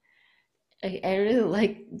Exactly. I really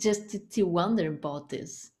like just to wonder about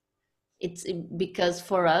this. It's because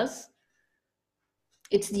for us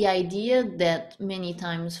it's the idea that many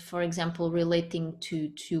times, for example, relating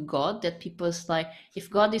to God, that people's like, if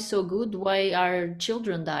God is so good, why are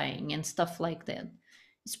children dying and stuff like that?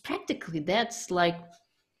 It's practically that's like,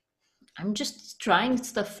 I'm just trying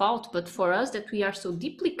stuff out, but for us that we are so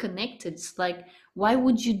deeply connected, it's like, why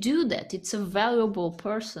would you do that? It's a valuable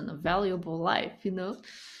person, a valuable life, you know.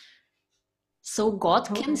 So God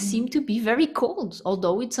can Totally. seem to be very cold,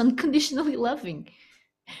 although it's unconditionally loving.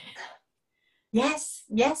 Yes,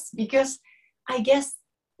 yes, because I guess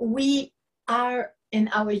we are in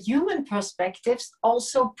our human perspectives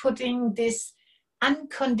also putting this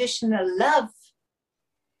unconditional love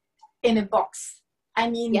in a box. I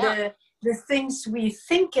mean, Yeah, the things we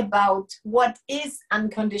think about what is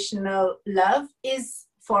unconditional love is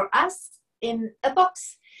for us in a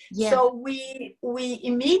box. yeah, So we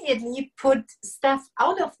immediately put stuff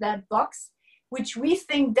out of that box which we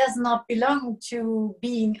think does not belong to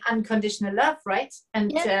being unconditional love, right? And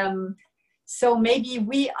yeah. so maybe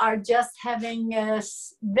we are just having a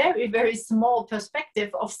very, very small perspective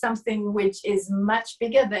of something which is much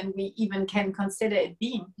bigger than we even can consider it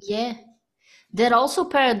being. Yeah, that also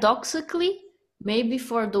paradoxically, maybe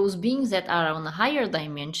for those beings that are on higher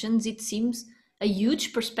dimensions, it seems a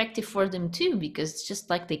huge perspective for them too, because it's just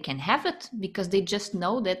like they can have it because they just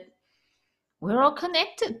know that we're all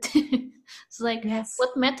connected. It's like, Yes.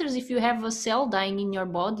 what matters if you have a cell dying in your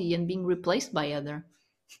body and being replaced by other?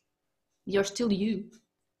 You're still you.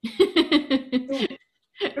 True,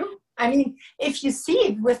 true. I mean, if you see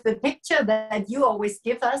it with the picture that you always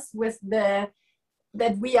give us with the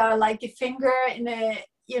that we are like a finger in a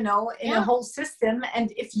in a Yeah, whole system,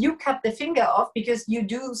 and if you cut the finger off because you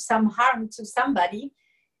do some harm to somebody,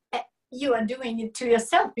 you are doing it to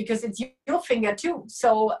yourself because it's your finger too.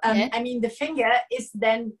 So yeah, I mean, the finger is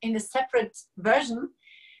then in a separate version,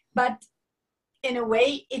 but in a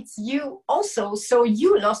way it's you also, so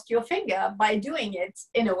you lost your finger by doing it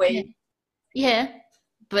in a yeah, way. yeah.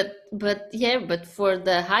 But yeah, but for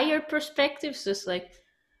the higher perspectives, it's like,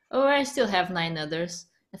 oh, I still have nine others.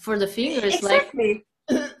 And for the finger, it's like, Exactly.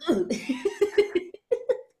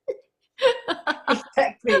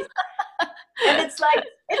 Exactly. And it's like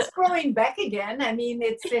it's growing back again. I mean,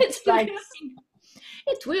 it's it's like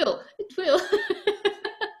it will, it will.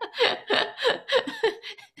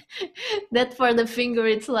 That for the finger,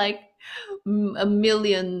 it's like a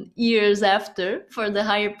million years after. For the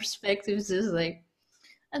higher perspectives, is like,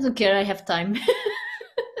 I don't care. I have time.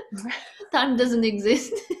 Time doesn't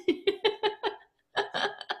exist.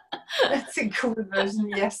 that's a cool version.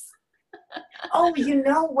 Yes. Oh,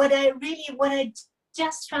 what I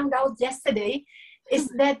just found out yesterday is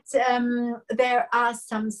that there are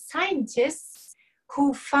some scientists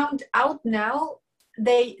who found out now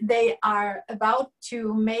they are about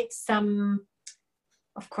to make some.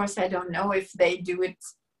 Of course, I don't know if they do it.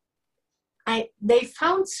 They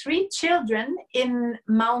found three children in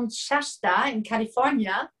Mount Shasta in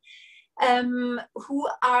California who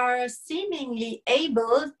are seemingly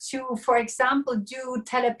able to, for example, do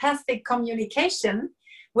telepathic communication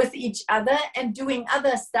with each other and doing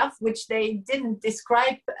other stuff which they didn't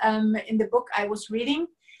describe in the book I was reading.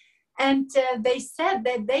 And they said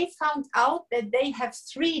that they found out that they have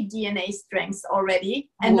three DNA strengths already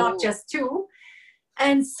and not Whoa. just two.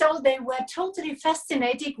 And so they were totally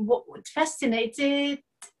fascinated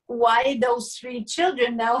why those three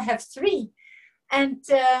children now have three. And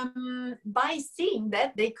by seeing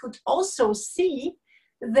that, they could also see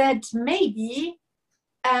that maybe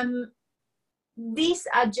these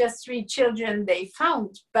are just three children they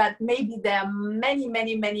found, but maybe there are many,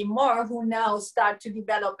 many, many more who now start to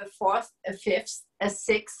develop a fourth, a fifth, a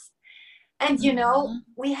sixth. And, Mhm.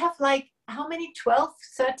 we have like how many? 12,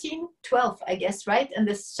 13, 12, I guess, right? And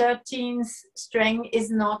the 13th string is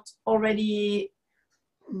not already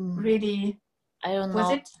Mm, really, I don't was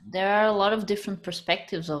know. it? There are a lot of different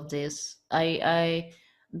perspectives of this.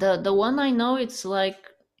 The one I know, it's like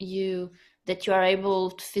you. that you are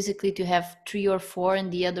able to physically to have 3 or 4,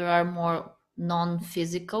 and the other are more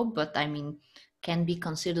non-physical, but I mean can be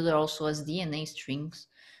considered also as DNA strings.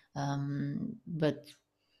 But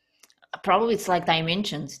probably it's like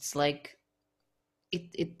dimensions. It's like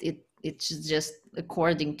it's just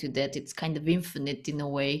according to that. It's kind of infinite in a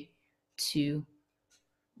way, too.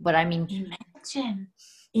 But I mean,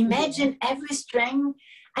 Imagine every string.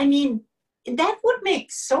 I mean, that would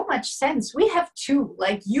make so much sense. We have two,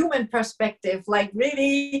 like human perspective, like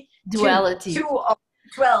really duality. two or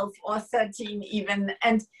 12 or 13 even.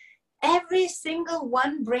 And every single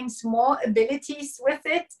one brings more abilities with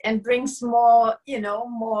it and brings more,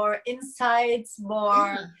 more insights,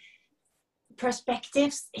 more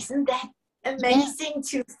perspectives. Isn't that amazing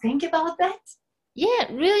to think about that?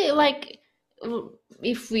 Yeah, really, like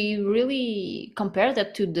if we really compare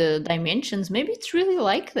that to the dimensions, maybe it's really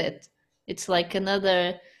like that. It's like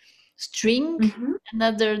another string,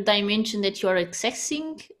 another dimension that you are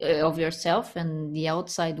accessing of yourself and the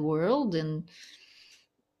outside world. And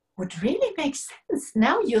would really make sense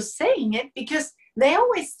now you're saying it, because they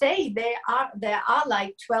always say there are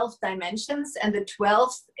like 12 dimensions, and the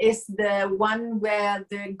 12th is the one where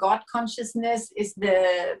the God consciousness is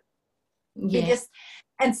the biggest.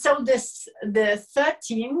 And so the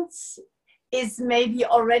 13th is maybe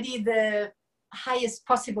already the highest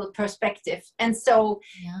possible perspective. And so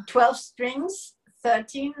 12 strings,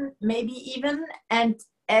 13 maybe even, and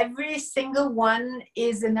every single one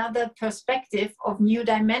is another perspective of new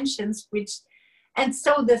dimensions, and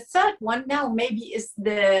so the third one now maybe is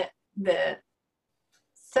the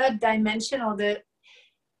third dimension, or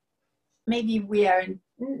maybe we are in,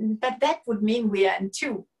 but that would mean we are in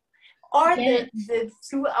two, or the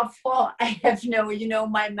 2 or 4. I have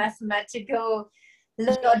my mathematical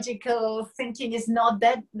logical thinking is not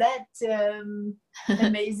that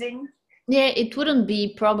amazing. Yeah, it wouldn't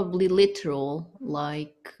be probably literal,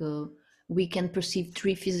 like we can perceive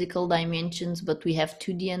 3 physical dimensions, but we have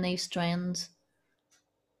 2 DNA strands.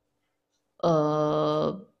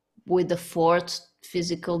 With the 4th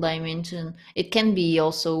physical dimension, it can be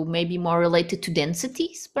also maybe more related to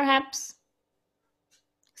densities, perhaps.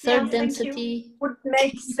 Third density would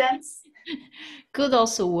make sense. Could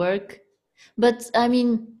also work. But I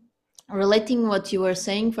mean, relating what you were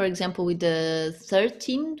saying, for example, with the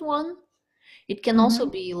 13th one, it can also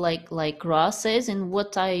be like Ra says, and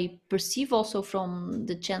what I perceive also from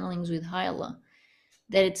the channelings with Hyla,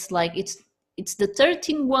 that it's like it's the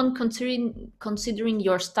 13th one considering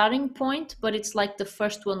your starting point, but it's like the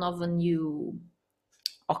first one of a new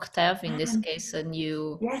octave, in this case a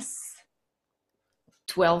new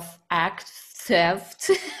 12 act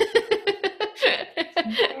theft.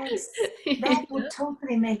 Yes, that would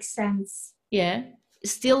totally make sense. Yeah,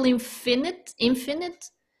 still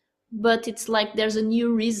infinite, but it's like there's a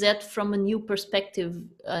new reset from a new perspective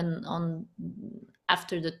on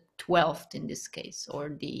after the 12th in this case,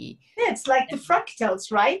 or the it's like the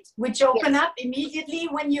fractals, right, which open up immediately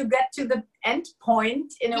when you get to the end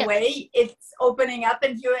point. In a way, it's opening up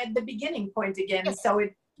and you're at the beginning point again. So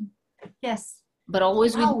it but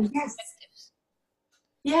always with perspectives.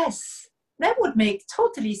 Yes, that would make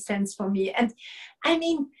totally sense for me. And I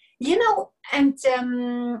mean, and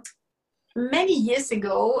many years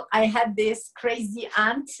ago, I had this crazy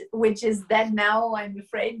aunt, which is dead now, I'm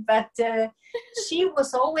afraid, but she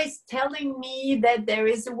was always telling me that there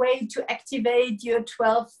is a way to activate your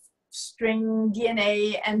 12-string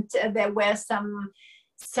DNA, and there were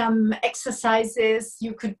some exercises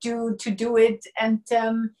you could do to do it. And,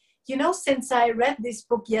 since I read this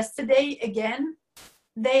book yesterday again,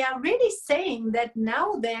 they are really saying that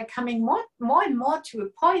now they are coming more and more to a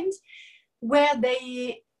point where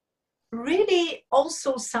they really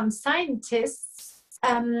also, some scientists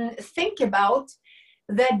think about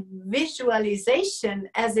that visualization,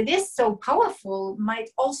 as it is so powerful, might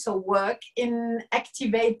also work in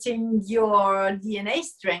activating your DNA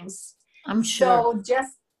strengths. I'm sure. So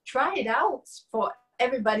just try it out for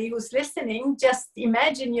everybody who's listening. Just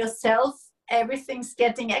imagine yourself, everything's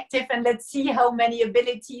getting active, and let's see how many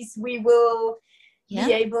abilities we will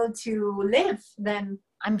be able to live then.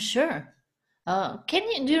 I'm sure.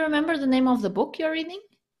 Do you remember the name of the book you're reading?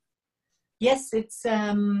 Yes, it's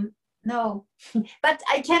no, but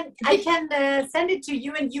I can send it to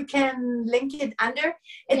you, and you can link it under.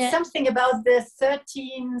 It's something about the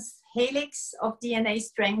 13th helix of DNA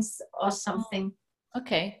strengths or something.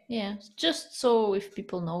 Okay, yeah, just so if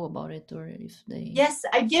people know about it, or if they... Yes,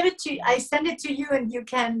 I send it to you, and you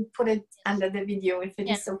can put it under the video if it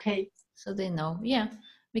is okay. So they know,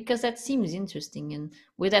 because that seems interesting. And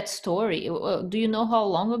with that story, do you know how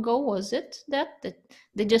long ago was it that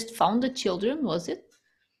they just found the children, was it?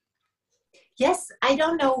 Yes, I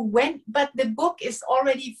don't know when, but the book is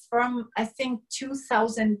already from, I think,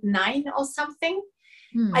 2009 or something.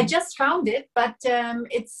 I Hmm. just found it, but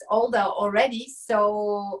it's older already.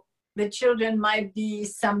 So the children might be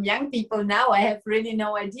some young people now. I have really no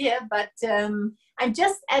idea, but I'm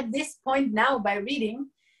just at this point now by reading.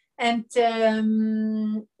 And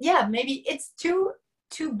yeah, maybe it's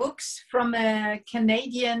two books from a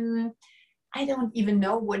Canadian. I don't even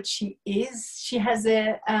know what she is. She has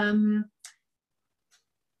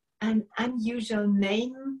an unusual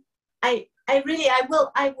name. I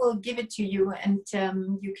will give it to you, and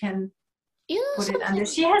you can You know put it under. something?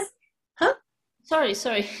 She has, huh? Sorry,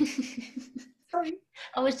 sorry. Sorry.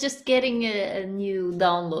 I was just getting a new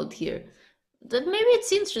download here. That maybe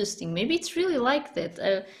it's interesting. Maybe it's really like that.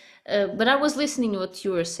 But I was listening to what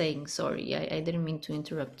you were saying. Sorry, I didn't mean to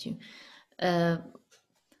interrupt you. Uh,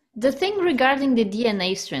 the thing regarding the DNA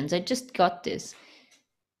strands, I just got this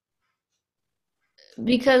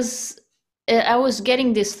because I was getting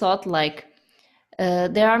this thought like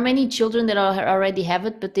there are many children that already have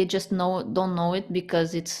it, but they just don't know it because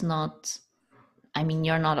it's not. I mean,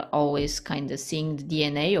 you're not always kind of seeing the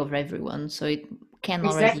DNA of everyone, so it can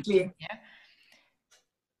already be Exactly. there.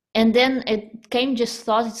 And then it came just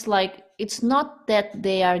thought it's like it's not that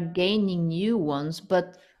they are gaining new ones, but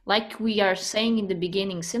like we are saying in the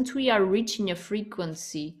beginning, since we are reaching a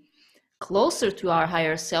frequency closer to our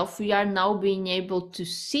higher self, we are now being able to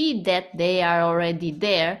see that they are already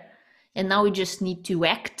there, and now we just need to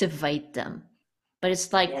activate them. But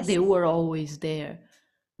it's like Yes. they were always there.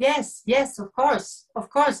 Yes. Yes. Of course. Of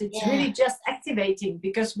course. It's Yeah. really just activating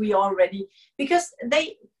because we already because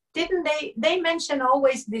they didn't they mention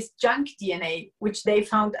always this junk DNA, which they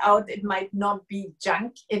found out it might not be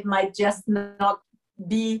junk. It might just not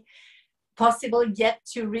be possible yet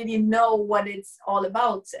to really know what it's all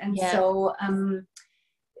about. And Yeah. so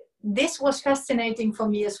this was fascinating for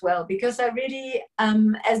me as well because I really,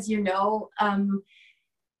 as you know,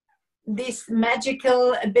 these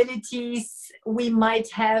magical abilities we might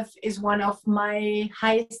have is one of my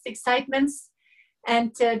highest excitements.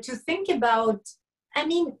 And to think about, I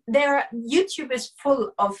mean, YouTube is full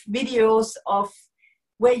of videos of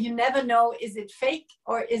where you never know, is it fake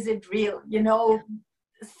or is it real? You know,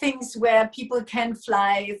 things where people can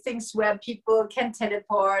fly, things where people can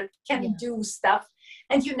teleport, can Yeah. do stuff,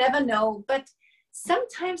 and you never know. But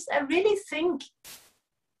sometimes I really think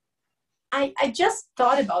I just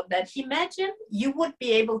thought about that. Imagine you would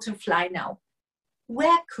be able to fly now.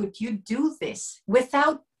 Where could you do this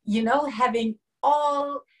without, having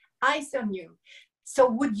all eyes on you? So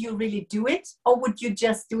would you really do it, or would you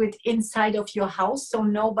just do it inside of your house so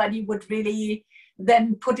nobody would really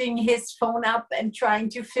then putting his phone up and trying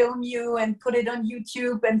to film you and put it on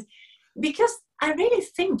YouTube? And because I really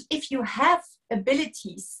think if you have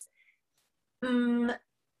abilities, um,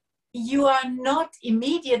 you are not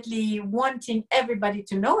immediately wanting everybody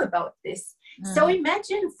to know about this. So Uh-huh.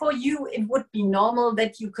 imagine for you, it would be normal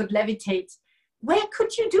that you could levitate. Where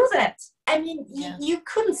could you do that? I mean, Yeah. you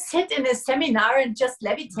couldn't sit in a seminar and just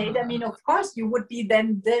levitate. I mean, of course, you would be then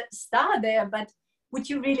the star there, but would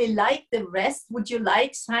you really like the rest? Would you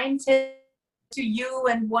like scientists to you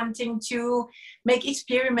and wanting to make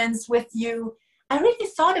experiments with you? I really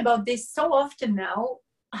thought about this so often now,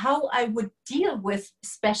 how I would deal with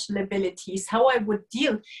special abilities, how I would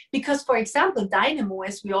deal. Because, for example, Dynamo,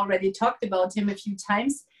 as we already talked about him a few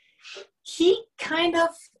times, he kind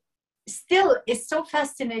of still is so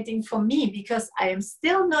fascinating for me because I am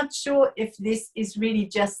still not sure if this is really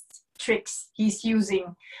just tricks he's using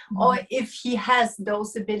or Mhm. if he has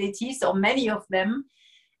those abilities or many of them,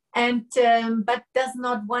 and but does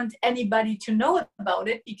not want anybody to know about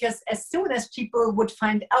it, because as soon as people would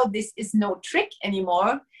find out this is no trick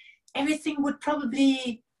anymore, everything would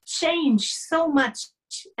probably change so much.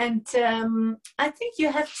 And I think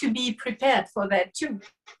you have to be prepared for that too.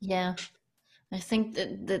 Yeah. I think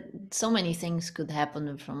that so many things could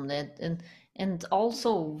happen from that, and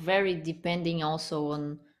also very depending also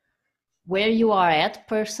on where you are at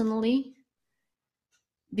personally,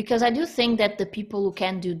 because I do think that the people who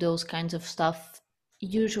can do those kinds of stuff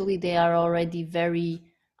usually they are already very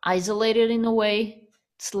isolated in a way.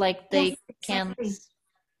 It's like Yes, they can't exactly.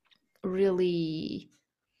 really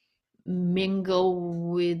mingle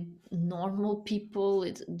with normal people.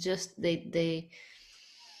 It's just they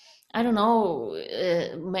I don't know.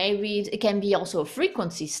 Maybe it can be also a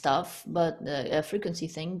frequency stuff, but a frequency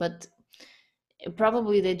thing. But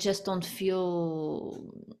probably they just don't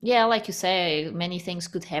feel. Yeah, like you say, many things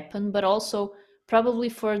could happen. But also, probably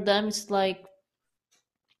for them, it's like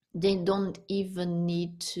they don't even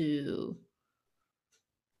need to.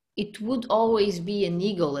 It would always be an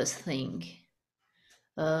egoless thing.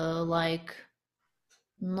 like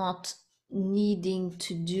not needing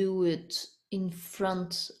to do it in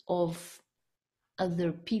front of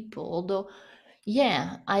other people. Although,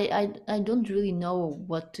 yeah, I don't really know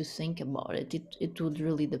what to think about it. It would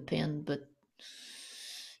really depend, but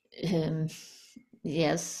um,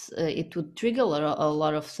 yes, it would trigger a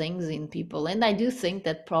lot of things in people, and I do think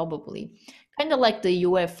that probably kind of like the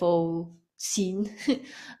UFO scene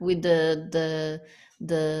with the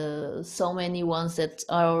so many ones that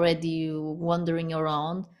are already wandering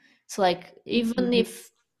around. It's like even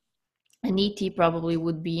if an ET probably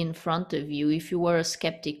would be in front of you, if you were a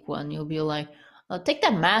skeptic one, you'll be like, oh, take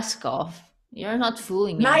that mask off. You're not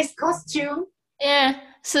fooling me. Nice costume. Yeah,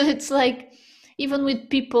 so it's like even with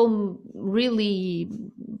people really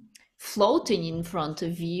floating in front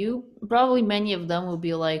of you, probably many of them will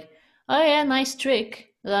be like, "Oh yeah, nice trick."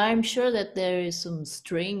 But I'm sure that there is some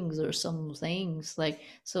strings or some things like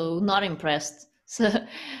so not impressed. So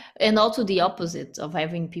and also the opposite of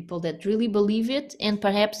having people that really believe it and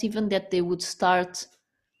perhaps even that they would start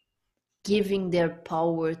giving their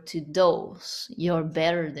power to those. You're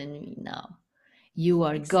better than me now. You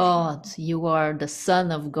are Exactly. God. You are the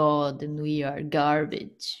Son of God, and we are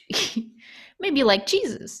garbage. Maybe like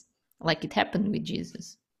Jesus, like it happened with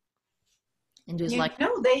Jesus. And just You like,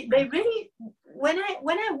 know, they really, when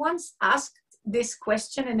I once asked this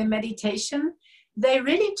question in a meditation, they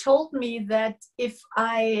really told me that if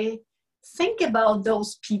I think about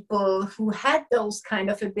those people who had those kind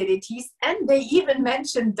of abilities, and they even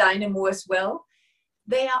mentioned Dynamo as well,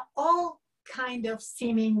 they are all kind of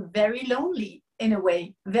seeming very lonely in a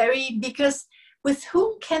way, very, because with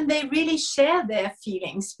whom can they really share their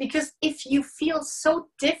feelings? Because if you feel so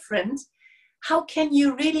different, how can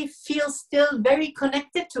you really feel still very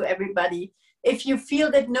connected to everybody if you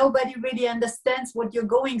feel that nobody really understands what you're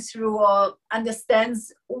going through or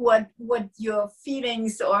understands what your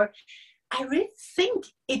feelings? Or I really think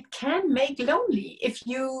it can make lonely if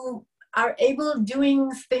you are able doing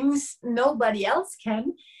things nobody else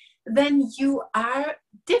can. Then you are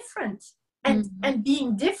different. mhm, And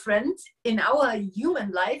being different in our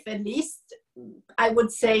human life, at least I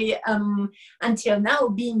would say, until now,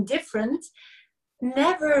 being different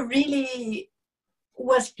never really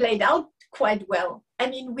was played out quite well. I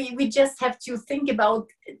mean, we just have to think about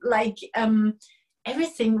like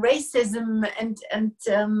everything, racism and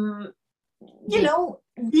you yeah, know,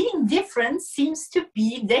 being different seems to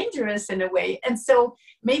be dangerous in a way. And so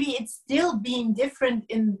maybe it's still being different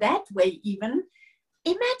in that way. Even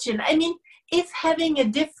imagine, I mean, if having a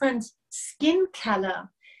different skin color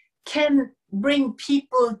can bring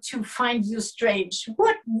people to find you strange,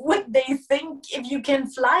 what would they think if you can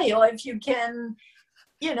fly or if you can,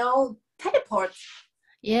 you know, teleport?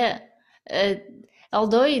 yeah. Uh,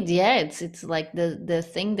 although yeah, it's like the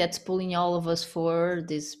thing that's pulling all of us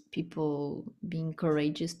forward is people being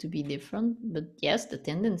courageous to be different. But yes, the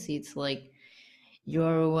tendency it's like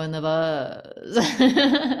you're one of us.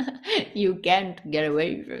 You can't get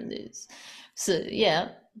away from this. So yeah,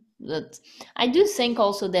 but I do think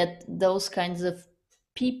also that those kinds of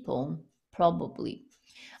people probably.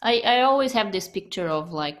 I always have this picture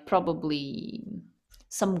of like probably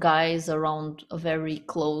some guys around a very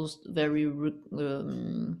closed, very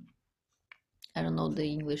I don't know the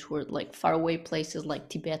English word, like far away places like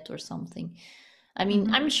Tibet or something. I mean,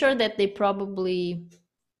 Mm-hmm. I'm sure that they probably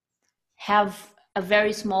have a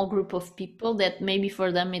very small group of people that maybe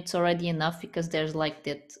for them it's already enough because there's like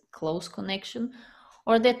that close connection,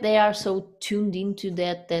 or that they are so tuned into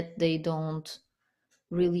that they don't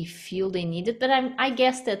really feel they need it. But I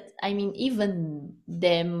guess that I mean even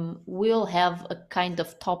them will have a kind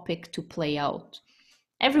of topic to play out.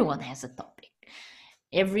 Everyone has a topic.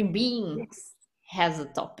 Every being Yes. has a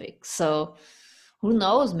topic. So who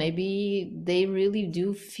knows? Maybe they really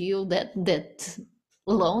do feel that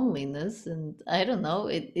loneliness, and I don't know.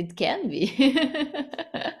 It can be.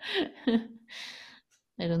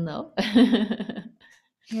 I don't know.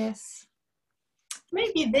 Yes.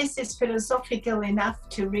 Maybe this is philosophical enough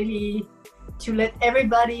to really to let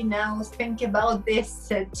everybody now think about this,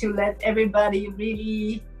 to let everybody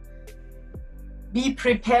really be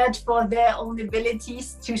prepared for their own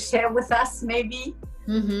abilities to share with us, maybe.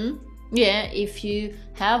 Mm-hmm. Yeah, if you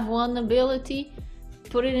have one ability,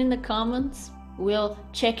 put it in the comments. We'll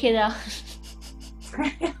check it out.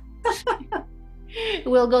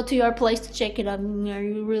 We'll go to your place to check it out. Are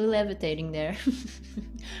you really levitating there?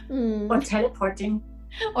 Or Mm. teleporting.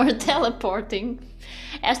 Or teleporting.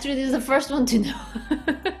 Astrid is the first one to know.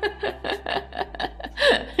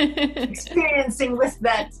 Experiencing with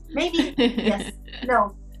that. Maybe, yes.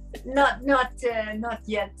 No, not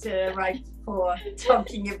yet right for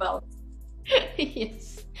talking about.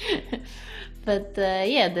 Yes. But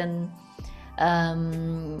yeah, then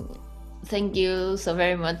thank you so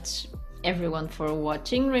very much, everyone, for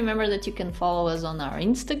watching. Remember that you can follow us on our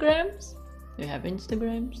Instagrams. We have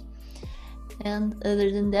Instagrams. And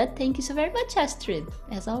other than that, thank you so very much, Astrid,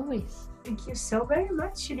 as always. Thank you so very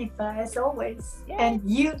much, Shilipa, as always. Yeah. And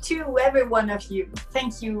you too, every one of you.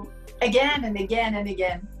 Thank you again and again and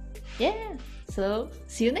again. Yeah. So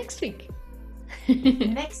see you next week.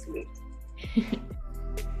 Next week.